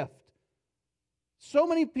the gift. So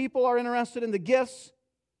many people are interested in the gifts,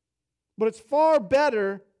 but it's far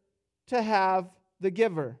better to have the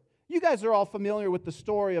giver. You guys are all familiar with the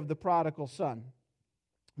story of the prodigal son,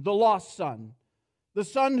 the lost son, the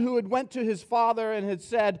son who had went to his father and had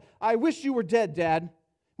said, "I wish you were dead, Dad."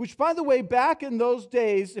 Which, by the way, back in those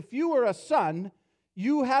days, if you were a son,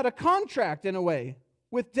 you had a contract in a way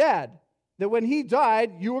with Dad, that when he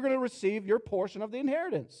died, you were going to receive your portion of the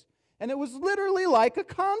inheritance. And it was literally like a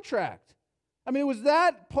contract. I mean, it was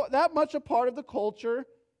that much a part of the culture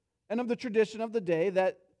and of the tradition of the day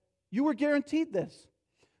that you were guaranteed this.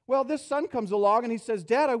 Well, this son comes along and he says,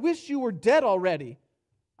 "Dad, I wish you were dead already.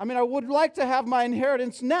 I mean, I would like to have my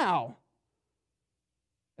inheritance now."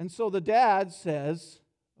 And so the dad says,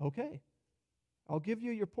 "Okay, I'll give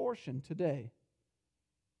you your portion today."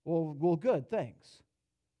 Well, good, thanks.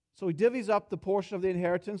 So he divvies up the portion of the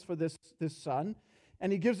inheritance for this son,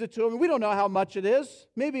 and he gives it to him. We don't know how much it is.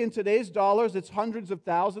 Maybe in today's dollars, it's hundreds of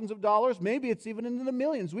thousands of dollars. Maybe it's even in the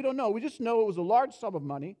millions. We don't know. We just know it was a large sum of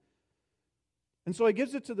money. And so he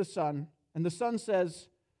gives it to the son, and the son says,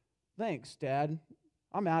 "Thanks, Dad.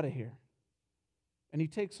 I'm out of here." And he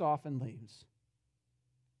takes off and leaves.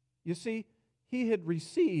 You see, he had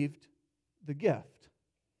received the gift.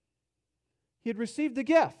 He had received the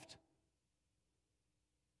gift.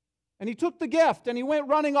 And he took the gift and he went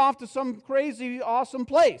running off to some crazy, awesome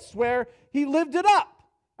place where he lived it up.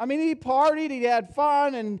 I mean, he partied, he had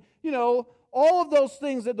fun, and, all of those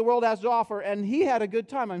things that the world has to offer. And he had a good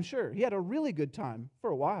time, I'm sure. He had a really good time for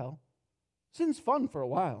a while. Sin's fun for a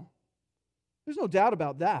while. There's no doubt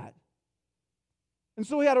about that. And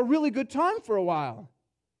so he had a really good time for a while.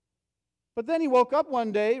 But then he woke up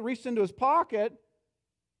one day, reached into his pocket,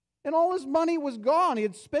 and all his money was gone. He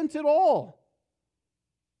had spent it all.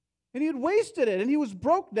 And he had wasted it, and he was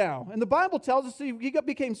broke now. And the Bible tells us he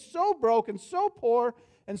became so broke and so poor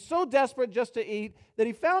and so desperate just to eat that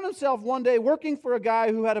he found himself one day working for a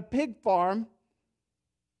guy who had a pig farm,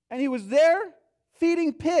 and he was there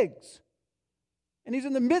feeding pigs. And he's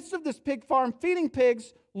in the midst of this pig farm feeding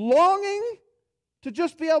pigs, longing to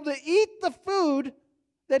just be able to eat the food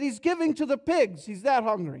that he's giving to the pigs. He's that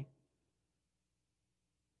hungry.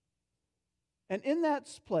 And in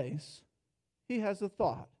that place, he has a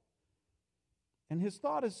thought. And his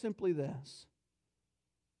thought is simply this: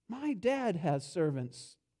 my dad has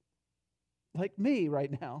servants like me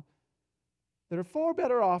right now that are far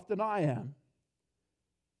better off than I am.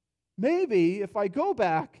 Maybe if I go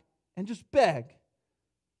back and just beg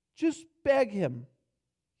him,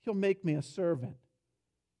 he'll make me a servant.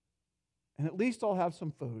 And at least I'll have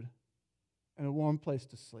some food and a warm place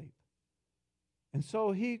to sleep. And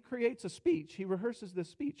so he creates a speech. He rehearses this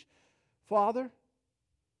speech. "Father,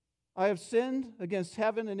 I have sinned against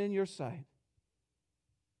heaven and in your sight,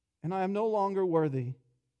 and I am no longer worthy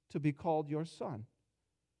to be called your son.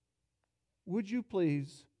 Would you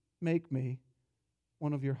please make me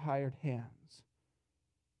one of your hired hands?"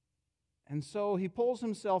 And so he pulls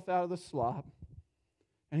himself out of the slop,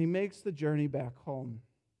 and he makes the journey back home.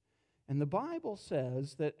 And the Bible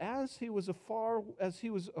says that as he was a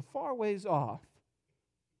far ways off,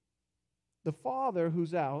 the father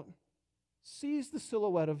who's out sees the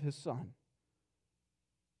silhouette of his son.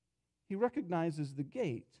 He recognizes the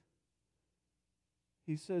gate.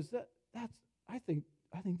 He says, I think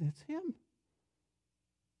that's him.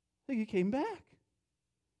 I think he came back.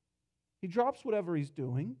 He drops whatever he's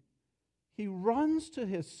doing. He runs to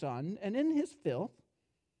his son, and in his filth,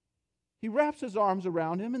 he wraps his arms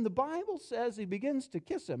around him, and the Bible says he begins to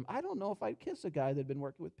kiss him. I don't know if I'd kiss a guy that had been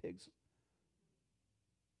working with pigs.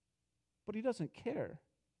 But he doesn't care.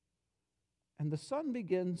 And the son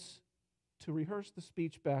begins to rehearse the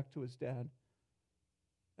speech back to his dad.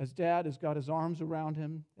 As dad has got his arms around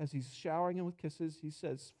him, as he's showering him with kisses, he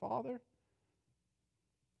says, "Father,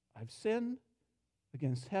 I've sinned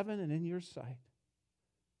against heaven and in your sight,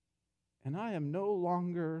 and I am no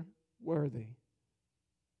longer worthy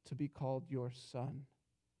to be called your son."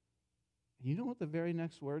 And you know what the very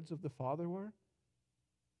next words of the father were?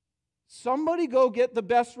 "Somebody go get the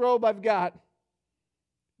best robe I've got.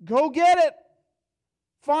 Go get it.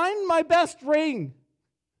 Find my best ring.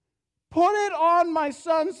 Put it on my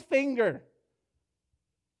son's finger.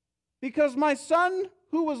 Because my son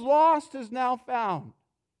who was lost is now found.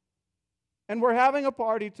 And we're having a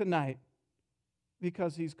party tonight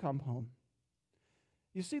because he's come home."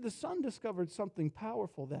 You see, the Son discovered something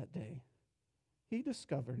powerful that day. He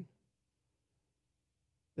discovered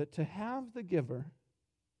that to have the giver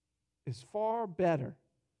is far better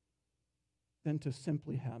than to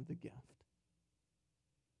simply have the gift.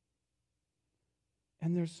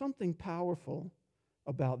 And there's something powerful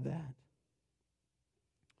about that.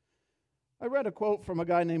 I read a quote from a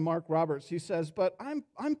guy named Mark Roberts. He says, "But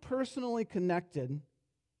I'm personally connected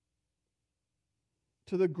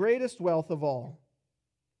to the greatest wealth of all,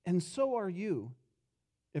 and so are you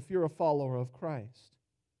if you're a follower of Christ.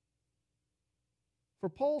 For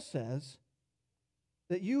Paul says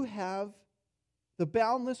that you have the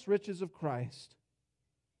boundless riches of Christ."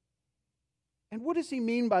 And what does he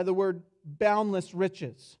mean by the word boundless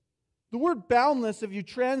riches? The word boundless, if you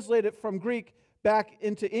translate it from Greek back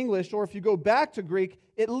into English, or if you go back to Greek,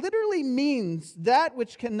 it literally means that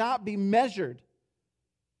which cannot be measured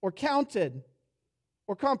or counted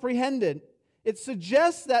or comprehended. It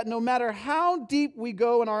suggests that no matter how deep we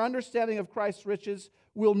go in our understanding of Christ's riches,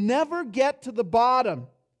 we'll never get to the bottom.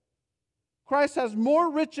 Christ has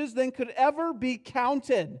more riches than could ever be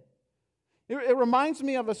counted. It reminds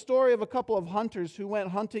me of a story of a couple of hunters who went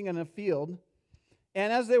hunting in a field.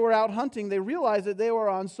 And as they were out hunting, they realized that they were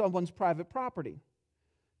on someone's private property.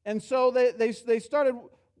 And so they started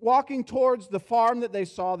walking towards the farm that they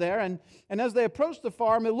saw there. And as they approached the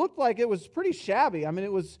farm, it looked like it was pretty shabby. I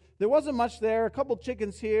mean, there wasn't much there, a couple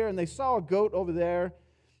chickens here, and they saw a goat over there.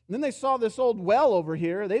 And then they saw this old well over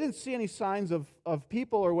here. They didn't see any signs of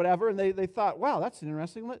people or whatever, and they thought, wow, that's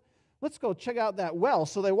interesting. Let's go check out that well.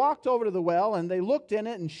 So they walked over to the well, and they looked in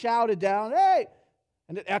it and shouted down, "Hey!"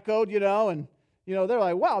 And it echoed, and they're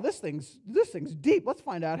like, wow, this thing's deep. Let's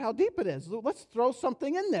find out how deep it is. Let's throw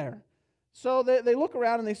something in there. So they look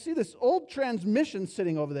around, and they see this old transmission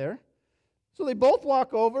sitting over there. So they both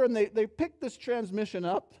walk over, and they pick this transmission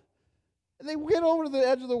up, and they get over to the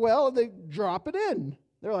edge of the well, and they drop it in.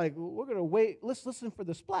 They're like, well, we're going to wait. Let's listen for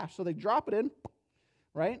the splash. So they drop it in,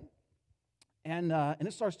 right? And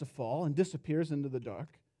it starts to fall and disappears into the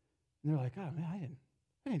dark. And they're like, oh, man,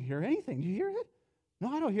 I didn't hear anything. Do you hear it?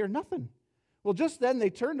 No, I don't hear nothing. Well, just then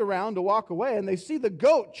they turned around to walk away, and they see the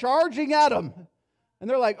goat charging at them. And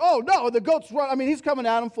they're like, oh, no, the goat's run. I mean, he's coming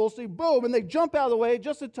at them full speed. Boom. And they jump out of the way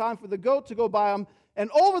just in time for the goat to go by them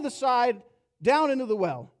and over the side down into the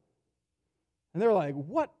well. And they're like,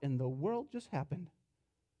 what in the world just happened?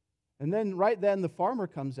 And then right then the farmer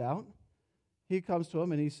comes out. He comes to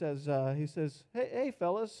him and he says, hey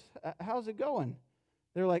fellas, how's it going?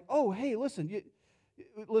 They're like, oh, hey, listen,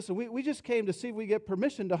 we just came to see if we get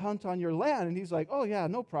permission to hunt on your land. And he's like, oh, yeah,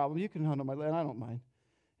 no problem. You can hunt on my land. I don't mind.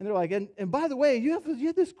 And they're like, and by the way, you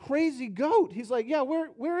have this crazy goat. He's like, yeah,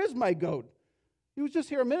 where is my goat? He was just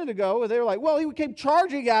here a minute ago. And they were like, well, he came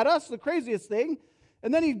charging at us, the craziest thing.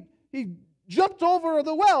 And then he jumped over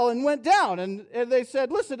the well and went down. And they said,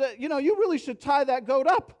 listen, you really should tie that goat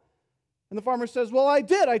up. And the farmer says, well, I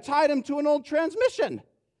did. I tied him to an old transmission.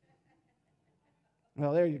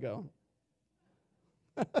 Well, there you go.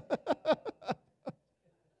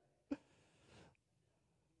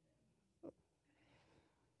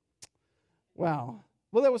 Wow.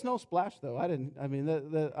 Well, there was no splash, though.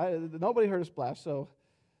 Nobody heard a splash, so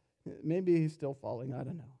maybe he's still falling. I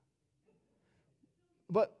don't know.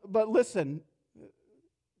 But listen,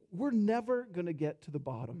 we're never going to get to the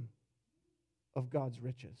bottom of God's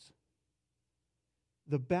riches.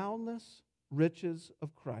 The boundless riches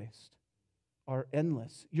of Christ are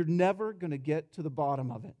endless. You're never going to get to the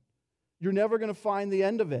bottom of it. You're never going to find the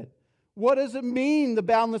end of it. What does it mean, the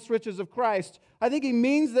boundless riches of Christ? I think he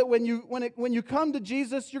means that when you come to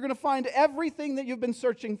Jesus, you're going to find everything that you've been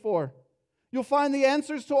searching for. You'll find the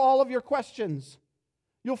answers to all of your questions.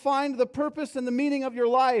 You'll find the purpose and the meaning of your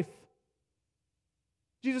life.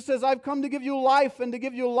 Jesus says, I've come to give you life and to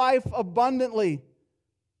give you life abundantly.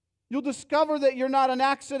 You'll discover that you're not an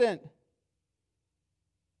accident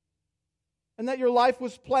and that your life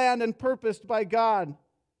was planned and purposed by God.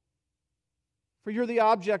 For you're the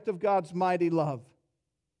object of God's mighty love.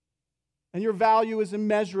 And your value is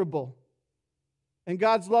immeasurable. And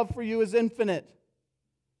God's love for you is infinite.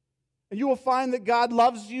 And you will find that God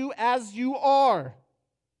loves you as you are.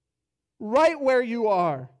 Right where you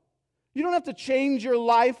are. You don't have to change your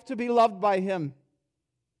life to be loved by Him.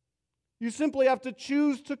 You simply have to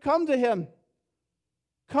choose to come to Him.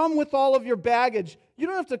 Come with all of your baggage. You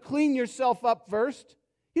don't have to clean yourself up first.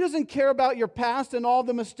 He doesn't care about your past and all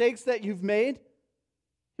the mistakes that you've made.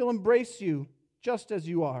 He'll embrace you just as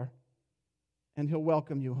you are, and He'll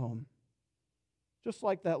welcome you home. Just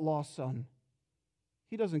like that lost son.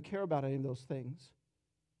 He doesn't care about any of those things.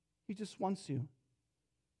 He just wants you.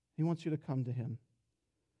 He wants you to come to Him.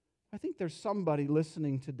 I think there's somebody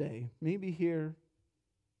listening today, maybe here,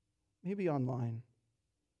 maybe online.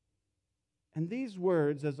 And these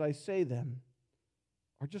words, as I say them,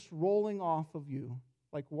 are just rolling off of you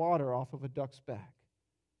like water off of a duck's back.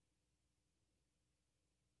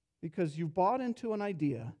 Because you've bought into an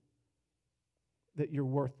idea that you're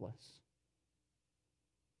worthless.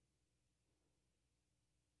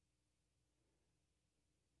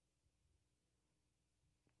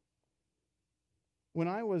 When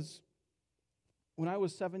I was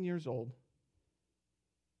 7 years old,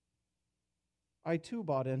 I too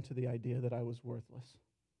bought into the idea that I was worthless.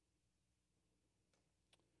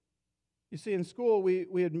 You see, in school,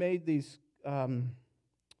 we had made these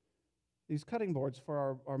cutting boards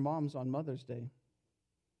for our moms on Mother's Day.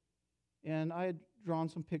 And I had drawn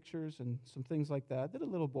some pictures and some things like that a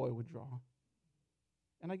little boy would draw.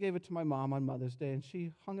 And I gave it to my mom on Mother's Day, and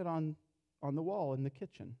she hung it on the wall in the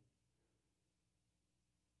kitchen.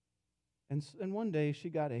 And one day she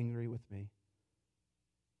got angry with me.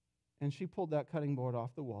 And she pulled that cutting board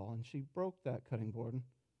off the wall, and she broke that cutting board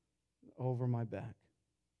over my back.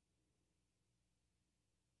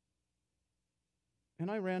 And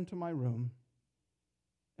I ran to my room,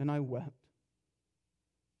 and I wept.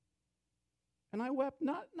 And I wept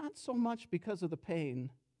not so much because of the pain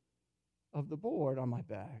of the board on my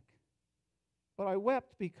back, but I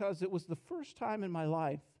wept because it was the first time in my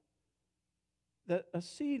life that a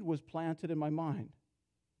seed was planted in my mind.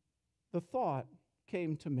 The thought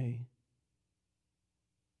came to me,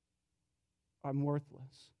 I'm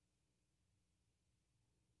worthless.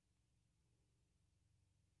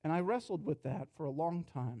 And I wrestled with that for a long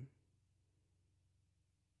time.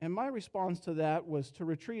 And my response to that was to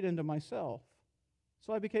retreat into myself.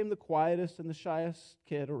 So I became the quietest and the shyest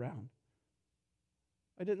kid around.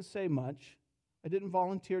 I didn't say much. I didn't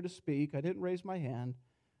volunteer to speak. I didn't raise my hand.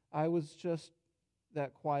 I was just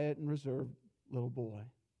that quiet and reserved little boy.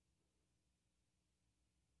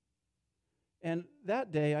 And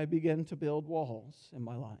that day I began to build walls in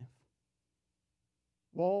my life.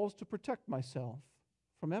 Walls to protect myself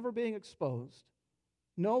from ever being exposed.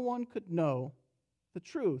 No one could know the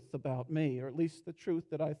truth about me, or at least the truth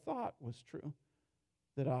that I thought was true,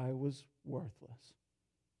 that I was worthless.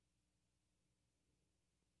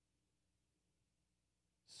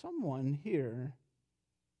 Someone here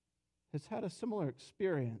has had a similar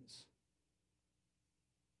experience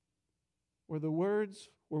where the words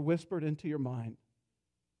were whispered into your mind,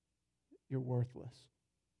 you're worthless.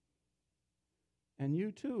 And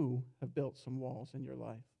you too have built some walls in your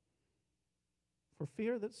life for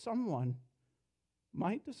fear that someone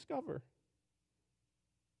might discover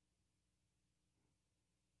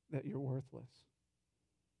that you're worthless.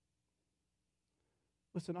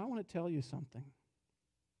 Listen, I want to tell you something.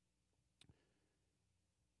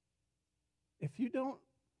 If you don't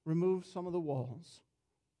remove some of the walls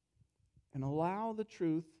and allow the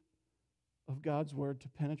truth of God's word to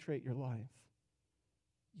penetrate your life,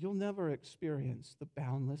 you'll never experience the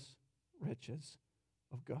boundless riches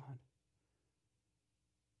of God.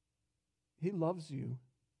 He loves you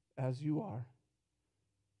as you are.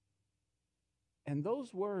 And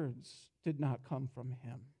those words did not come from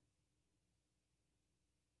him.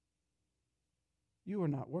 You are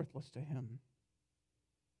not worthless to him.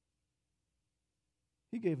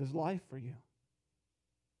 He gave his life for you,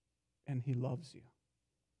 and he loves you.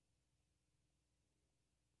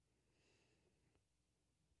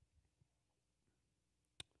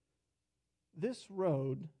 This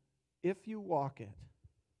road, if you walk it,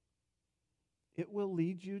 it will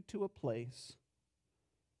lead you to a place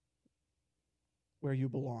where you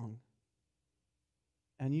belong.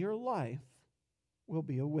 And your life will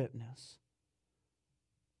be a witness.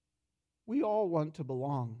 We all want to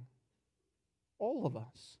belong. All of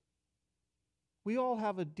us. We all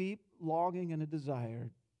have a deep longing and a desire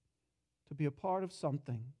to be a part of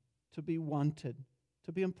something, to be wanted,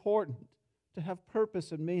 to be important, to have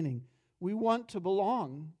purpose and meaning. We want to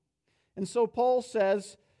belong. And so Paul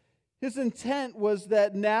says his intent was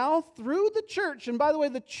that now through the church, and by the way,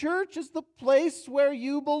 the church is the place where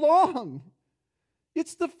you belong.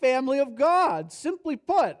 It's the family of God. Simply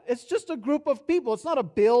put, it's just a group of people. It's not a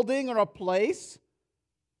building or a place.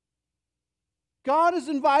 God has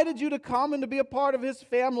invited you to come and to be a part of his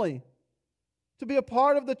family, to be a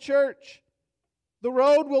part of the church. The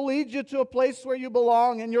road will lead you to a place where you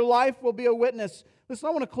belong, and your life will be a witness. Listen,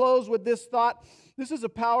 I want to close with this thought. This is a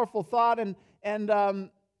powerful thought, and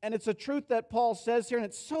it's a truth that Paul says here, and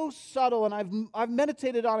it's so subtle, and I've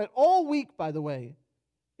meditated on it all week, by the way.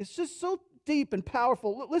 It's just so deep and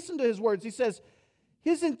powerful. Listen to his words. He says,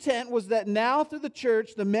 his intent was that now through the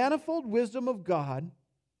church, the manifold wisdom of God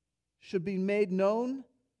should be made known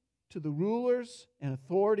to the rulers and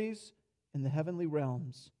authorities in the heavenly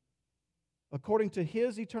realms, according to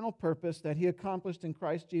His eternal purpose that He accomplished in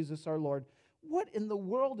Christ Jesus our Lord. What in the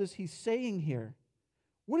world is He saying here?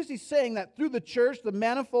 What is He saying? That through the church, the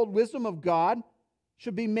manifold wisdom of God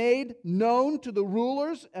should be made known to the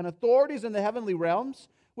rulers and authorities in the heavenly realms?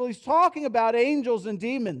 Well, He's talking about angels and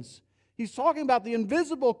demons. He's talking about the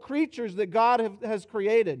invisible creatures that God has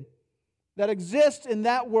created that exist in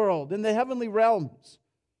that world, in the heavenly realms.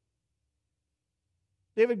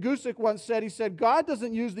 David Gusick once said, he said, God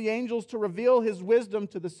doesn't use the angels to reveal His wisdom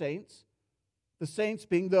to the saints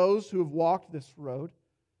being those who have walked this road,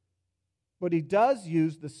 but He does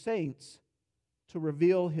use the saints to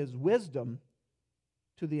reveal His wisdom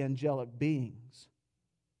to the angelic beings,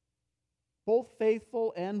 both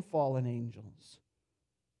faithful and fallen angels.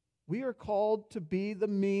 We are called to be the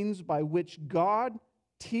means by which God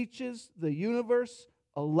teaches the universe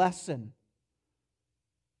a lesson,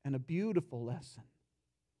 and a beautiful lesson.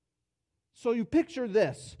 So you picture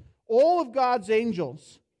this. All of God's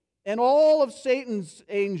angels and all of Satan's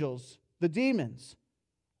angels, the demons,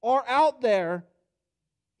 are out there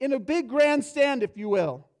in a big grandstand, if you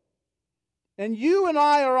will. And you and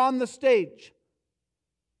I are on the stage.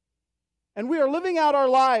 And we are living out our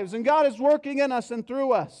lives, and God is working in us and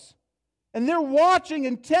through us. And they're watching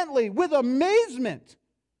intently with amazement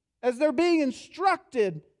as they're being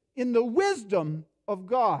instructed in the wisdom of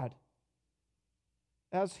God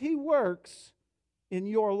as He works in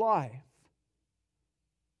your life.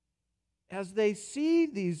 As they see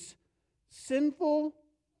these sinful,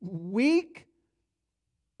 weak,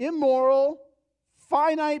 immoral,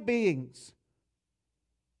 finite beings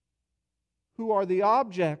who are the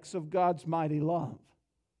objects of God's mighty love.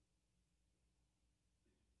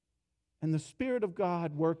 And the Spirit of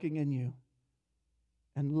God working in you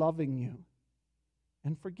and loving you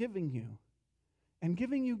and forgiving you and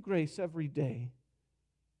giving you grace every day.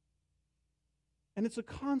 And it's a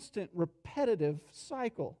constant, repetitive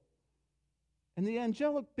cycle. And the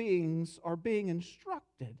angelic beings are being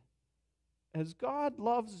instructed as God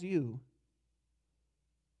loves you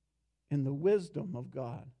in the wisdom of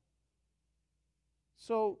God.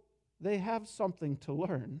 So they have something to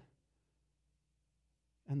learn.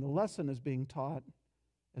 And the lesson is being taught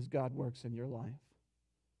as God works in your life.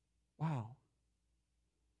 Wow.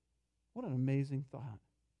 What an amazing thought.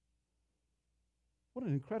 What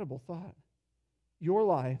an incredible thought. Your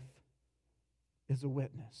life is a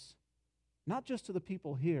witness, not just to the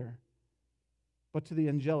people here, but to the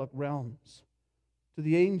angelic realms, to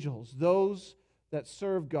the angels, those that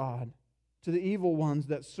serve God, to the evil ones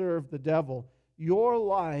that serve the devil. Your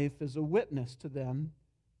life is a witness to them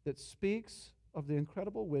that speaks of the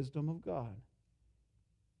incredible wisdom of God.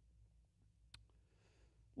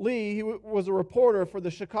 Lee, he was a reporter for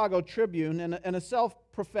the Chicago Tribune and a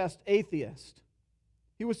self-professed atheist.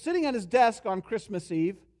 He was sitting at his desk on Christmas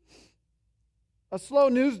Eve. A slow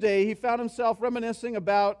news day, he found himself reminiscing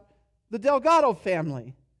about the Delgado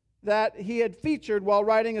family that he had featured while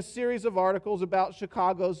writing a series of articles about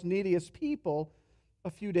Chicago's neediest people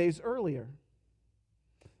a few days earlier.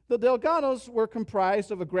 The Delgados were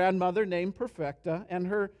comprised of a grandmother named Perfecta and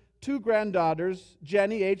her two granddaughters,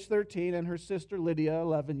 Jenny, age 13, and her sister Lydia,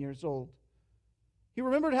 11 years old. He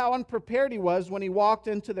remembered how unprepared he was when he walked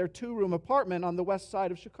into their two-room apartment on the west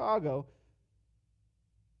side of Chicago.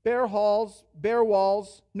 Bare halls, bare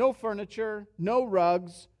walls, no furniture, no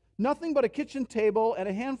rugs, nothing but a kitchen table and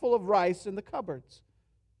a handful of rice in the cupboards.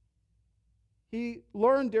 He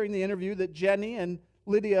learned during the interview that Jenny and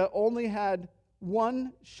Lydia only had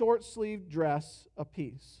one short-sleeved dress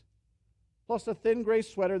apiece, plus a thin gray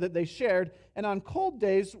sweater that they shared. And on cold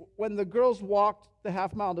days, when the girls walked the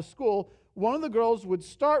half mile to school, one of the girls would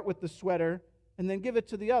start with the sweater and then give it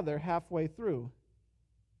to the other halfway through.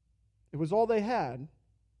 It was all they had.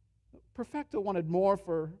 Perfecta wanted more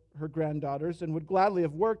for her granddaughters and would gladly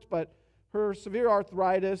have worked, but her severe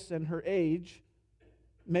arthritis and her age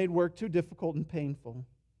made work too difficult and painful.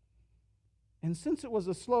 And since it was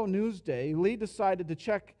a slow news day, Lee decided to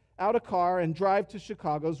check out a car and drive to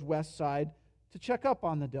Chicago's west side to check up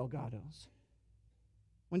on the Delgados.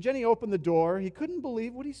 When Jenny opened the door, he couldn't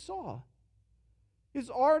believe what he saw. His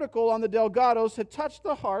article on the Delgados had touched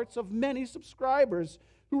the hearts of many subscribers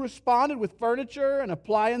who responded with furniture and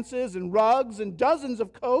appliances and rugs and dozens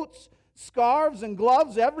of coats, scarves, and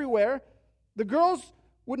gloves everywhere. The girls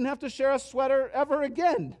wouldn't have to share a sweater ever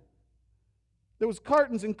again. There was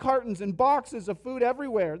cartons and cartons and boxes of food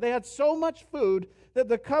everywhere. They had so much food that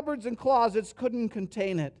the cupboards and closets couldn't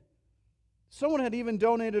contain it. Someone had even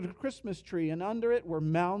donated a Christmas tree, and under it were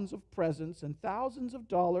mounds of presents and thousands of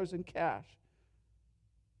dollars in cash.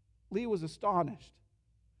 Lee was astonished.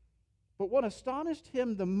 But what astonished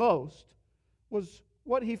him the most was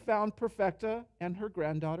what he found Perfecta and her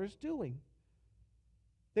granddaughters doing.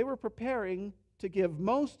 They were preparing to give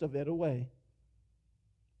most of it away.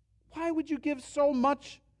 "Why would you give so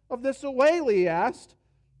much of this away?" Lee asked.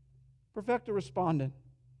 Perfecta responded,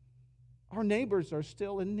 "Our neighbors are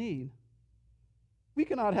still in need. We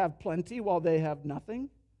cannot have plenty while they have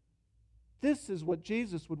nothing. This is what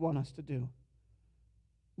Jesus would want us to do."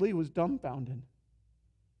 Lee was dumbfounded.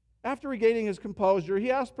 After regaining his composure,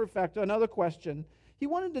 he asked Perfecta another question. He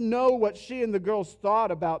wanted to know what she and the girls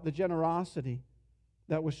thought about the generosity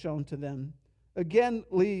that was shown to them. Again,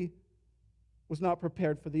 Lee was not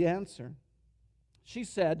prepared for the answer. She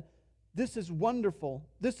said, "This is wonderful.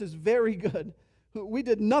 This is very good. We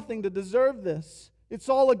did nothing to deserve this. It's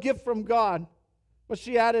all a gift from God." But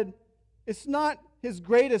she added, "It's not His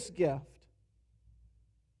greatest gift.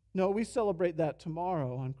 No, we celebrate that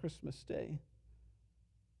tomorrow on Christmas Day."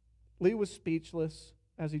 Lee was speechless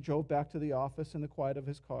as he drove back to the office in the quiet of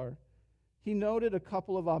his car. He noted a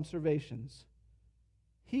couple of observations.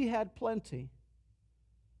 He had plenty,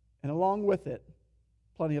 and along with it,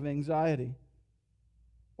 plenty of anxiety.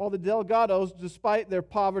 While the Delgados, despite their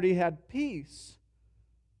poverty, had peace.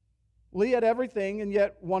 Lee had everything and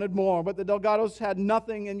yet wanted more, but the Delgados had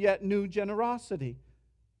nothing and yet knew generosity.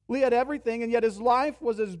 Lee had everything and yet his life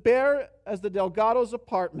was as bare as the Delgados'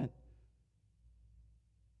 apartment.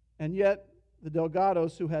 And yet the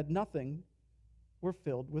Delgados, who had nothing, were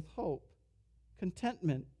filled with hope,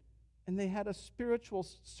 contentment, and they had a spiritual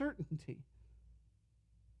certainty.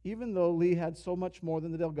 Even though Lee had so much more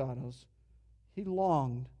than the Delgados, he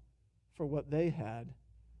longed for what they had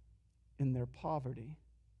in their poverty.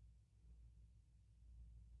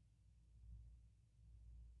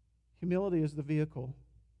 Humility is the vehicle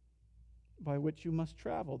by which you must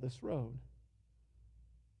travel this road.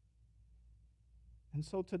 And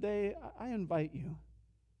so today, I invite you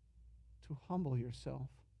to humble yourself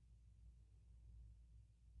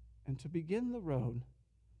and to begin the road,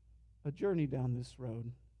 a journey down this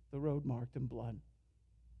road, the road marked in blood.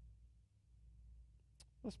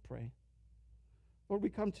 Let's pray. Lord, we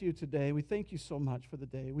come to you today. We thank you so much for the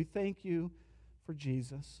day. We thank you for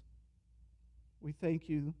Jesus. We thank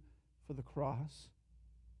you for the cross.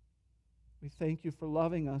 We thank you for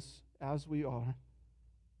loving us as we are,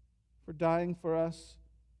 for dying for us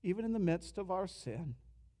even in the midst of our sin.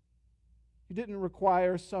 You didn't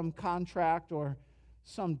require some contract or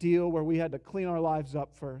some deal where we had to clean our lives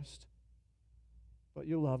up first, but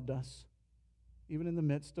you loved us even in the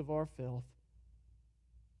midst of our filth,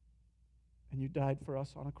 and you died for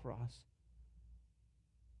us on a cross.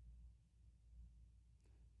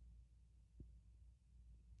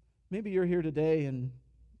 Maybe you're here today and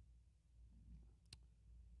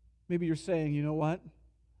maybe you're saying, "You know what?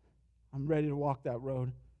 I'm ready to walk that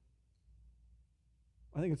road.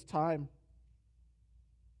 I think it's time.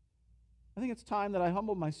 I think it's time that I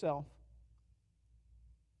humble myself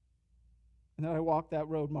and that I walk that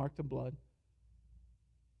road marked in blood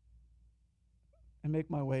and make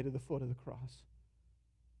my way to the foot of the cross."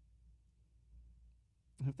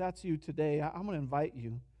 And if that's you today, I'm going to invite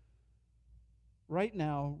you right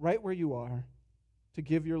now, right where you are, to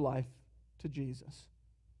give your life to Jesus.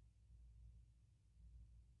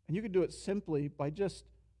 And you can do it simply by just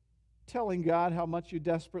telling God how much you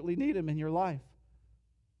desperately need Him in your life.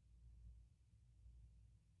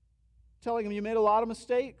 Telling Him you made a lot of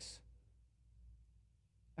mistakes.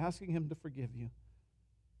 Asking Him to forgive you.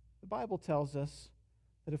 The Bible tells us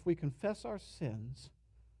that if we confess our sins,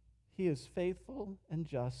 He is faithful and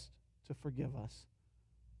just to forgive us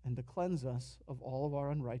and to cleanse us of all of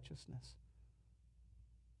our unrighteousness.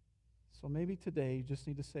 So maybe today you just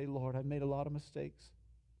need to say, "Lord, I've made a lot of mistakes.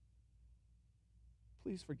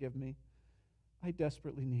 Please forgive me. I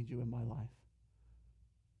desperately need you in my life."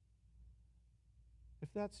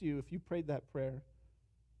 If that's you, if you prayed that prayer,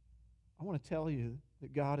 I want to tell you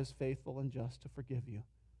that God is faithful and just to forgive you.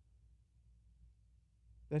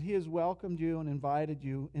 That He has welcomed you and invited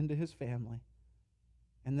you into His family.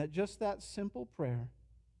 And that just that simple prayer,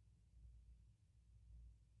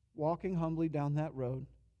 walking humbly down that road,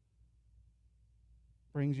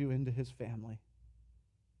 brings you into His family.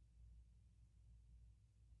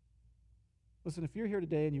 Listen, if you're here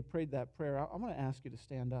today and you prayed that prayer, I'm going to ask you to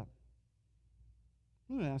stand up.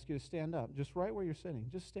 I'm going to ask you to stand up, just right where you're sitting.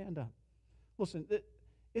 Just stand up. Listen,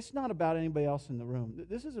 it's not about anybody else in the room.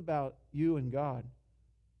 This is about you and God.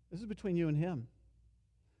 This is between you and Him.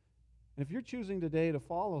 And if you're choosing today to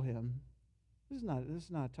follow Him, this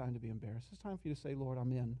is not a time to be embarrassed. It's time for you to say, "Lord,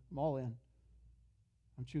 I'm in. I'm all in.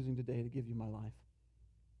 I'm choosing today to give you my life."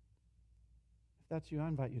 If that's you, I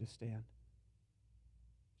invite you to stand.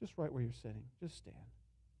 just right where you're sitting, just stand.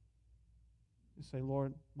 Just say,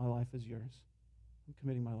 Lord, my life is yours. I'm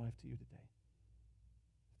committing my life to you today.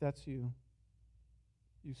 If that's you,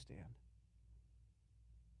 you stand.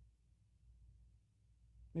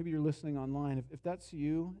 Maybe you're listening online. If that's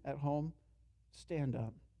you at home, stand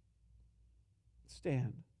up.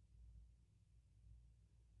 Stand.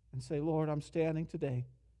 And say, Lord, I'm standing today.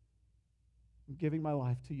 I'm giving my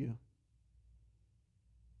life to you.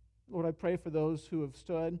 Lord, I pray for those who have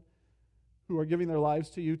stood, who are giving their lives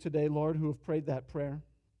to you today, Lord, who have prayed that prayer,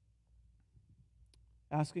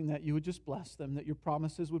 asking that you would just bless them, that your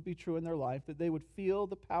promises would be true in their life, that they would feel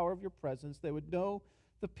the power of your presence, they would know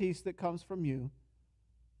the peace that comes from you,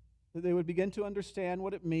 that they would begin to understand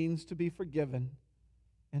what it means to be forgiven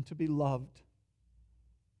and to be loved,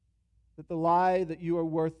 that the lie that you are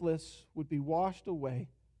worthless would be washed away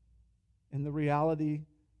in the reality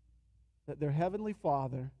that their heavenly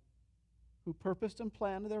Father, who purposed and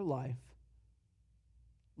planned their life,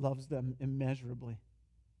 loves them immeasurably.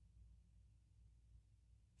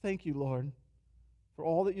 Thank you, Lord, for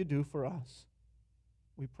all that you do for us.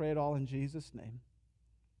 We pray it all in Jesus' name.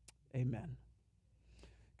 Amen.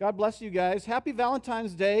 God bless you guys. Happy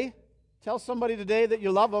Valentine's Day. Tell somebody today that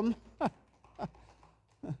you love them.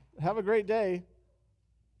 Have a great day.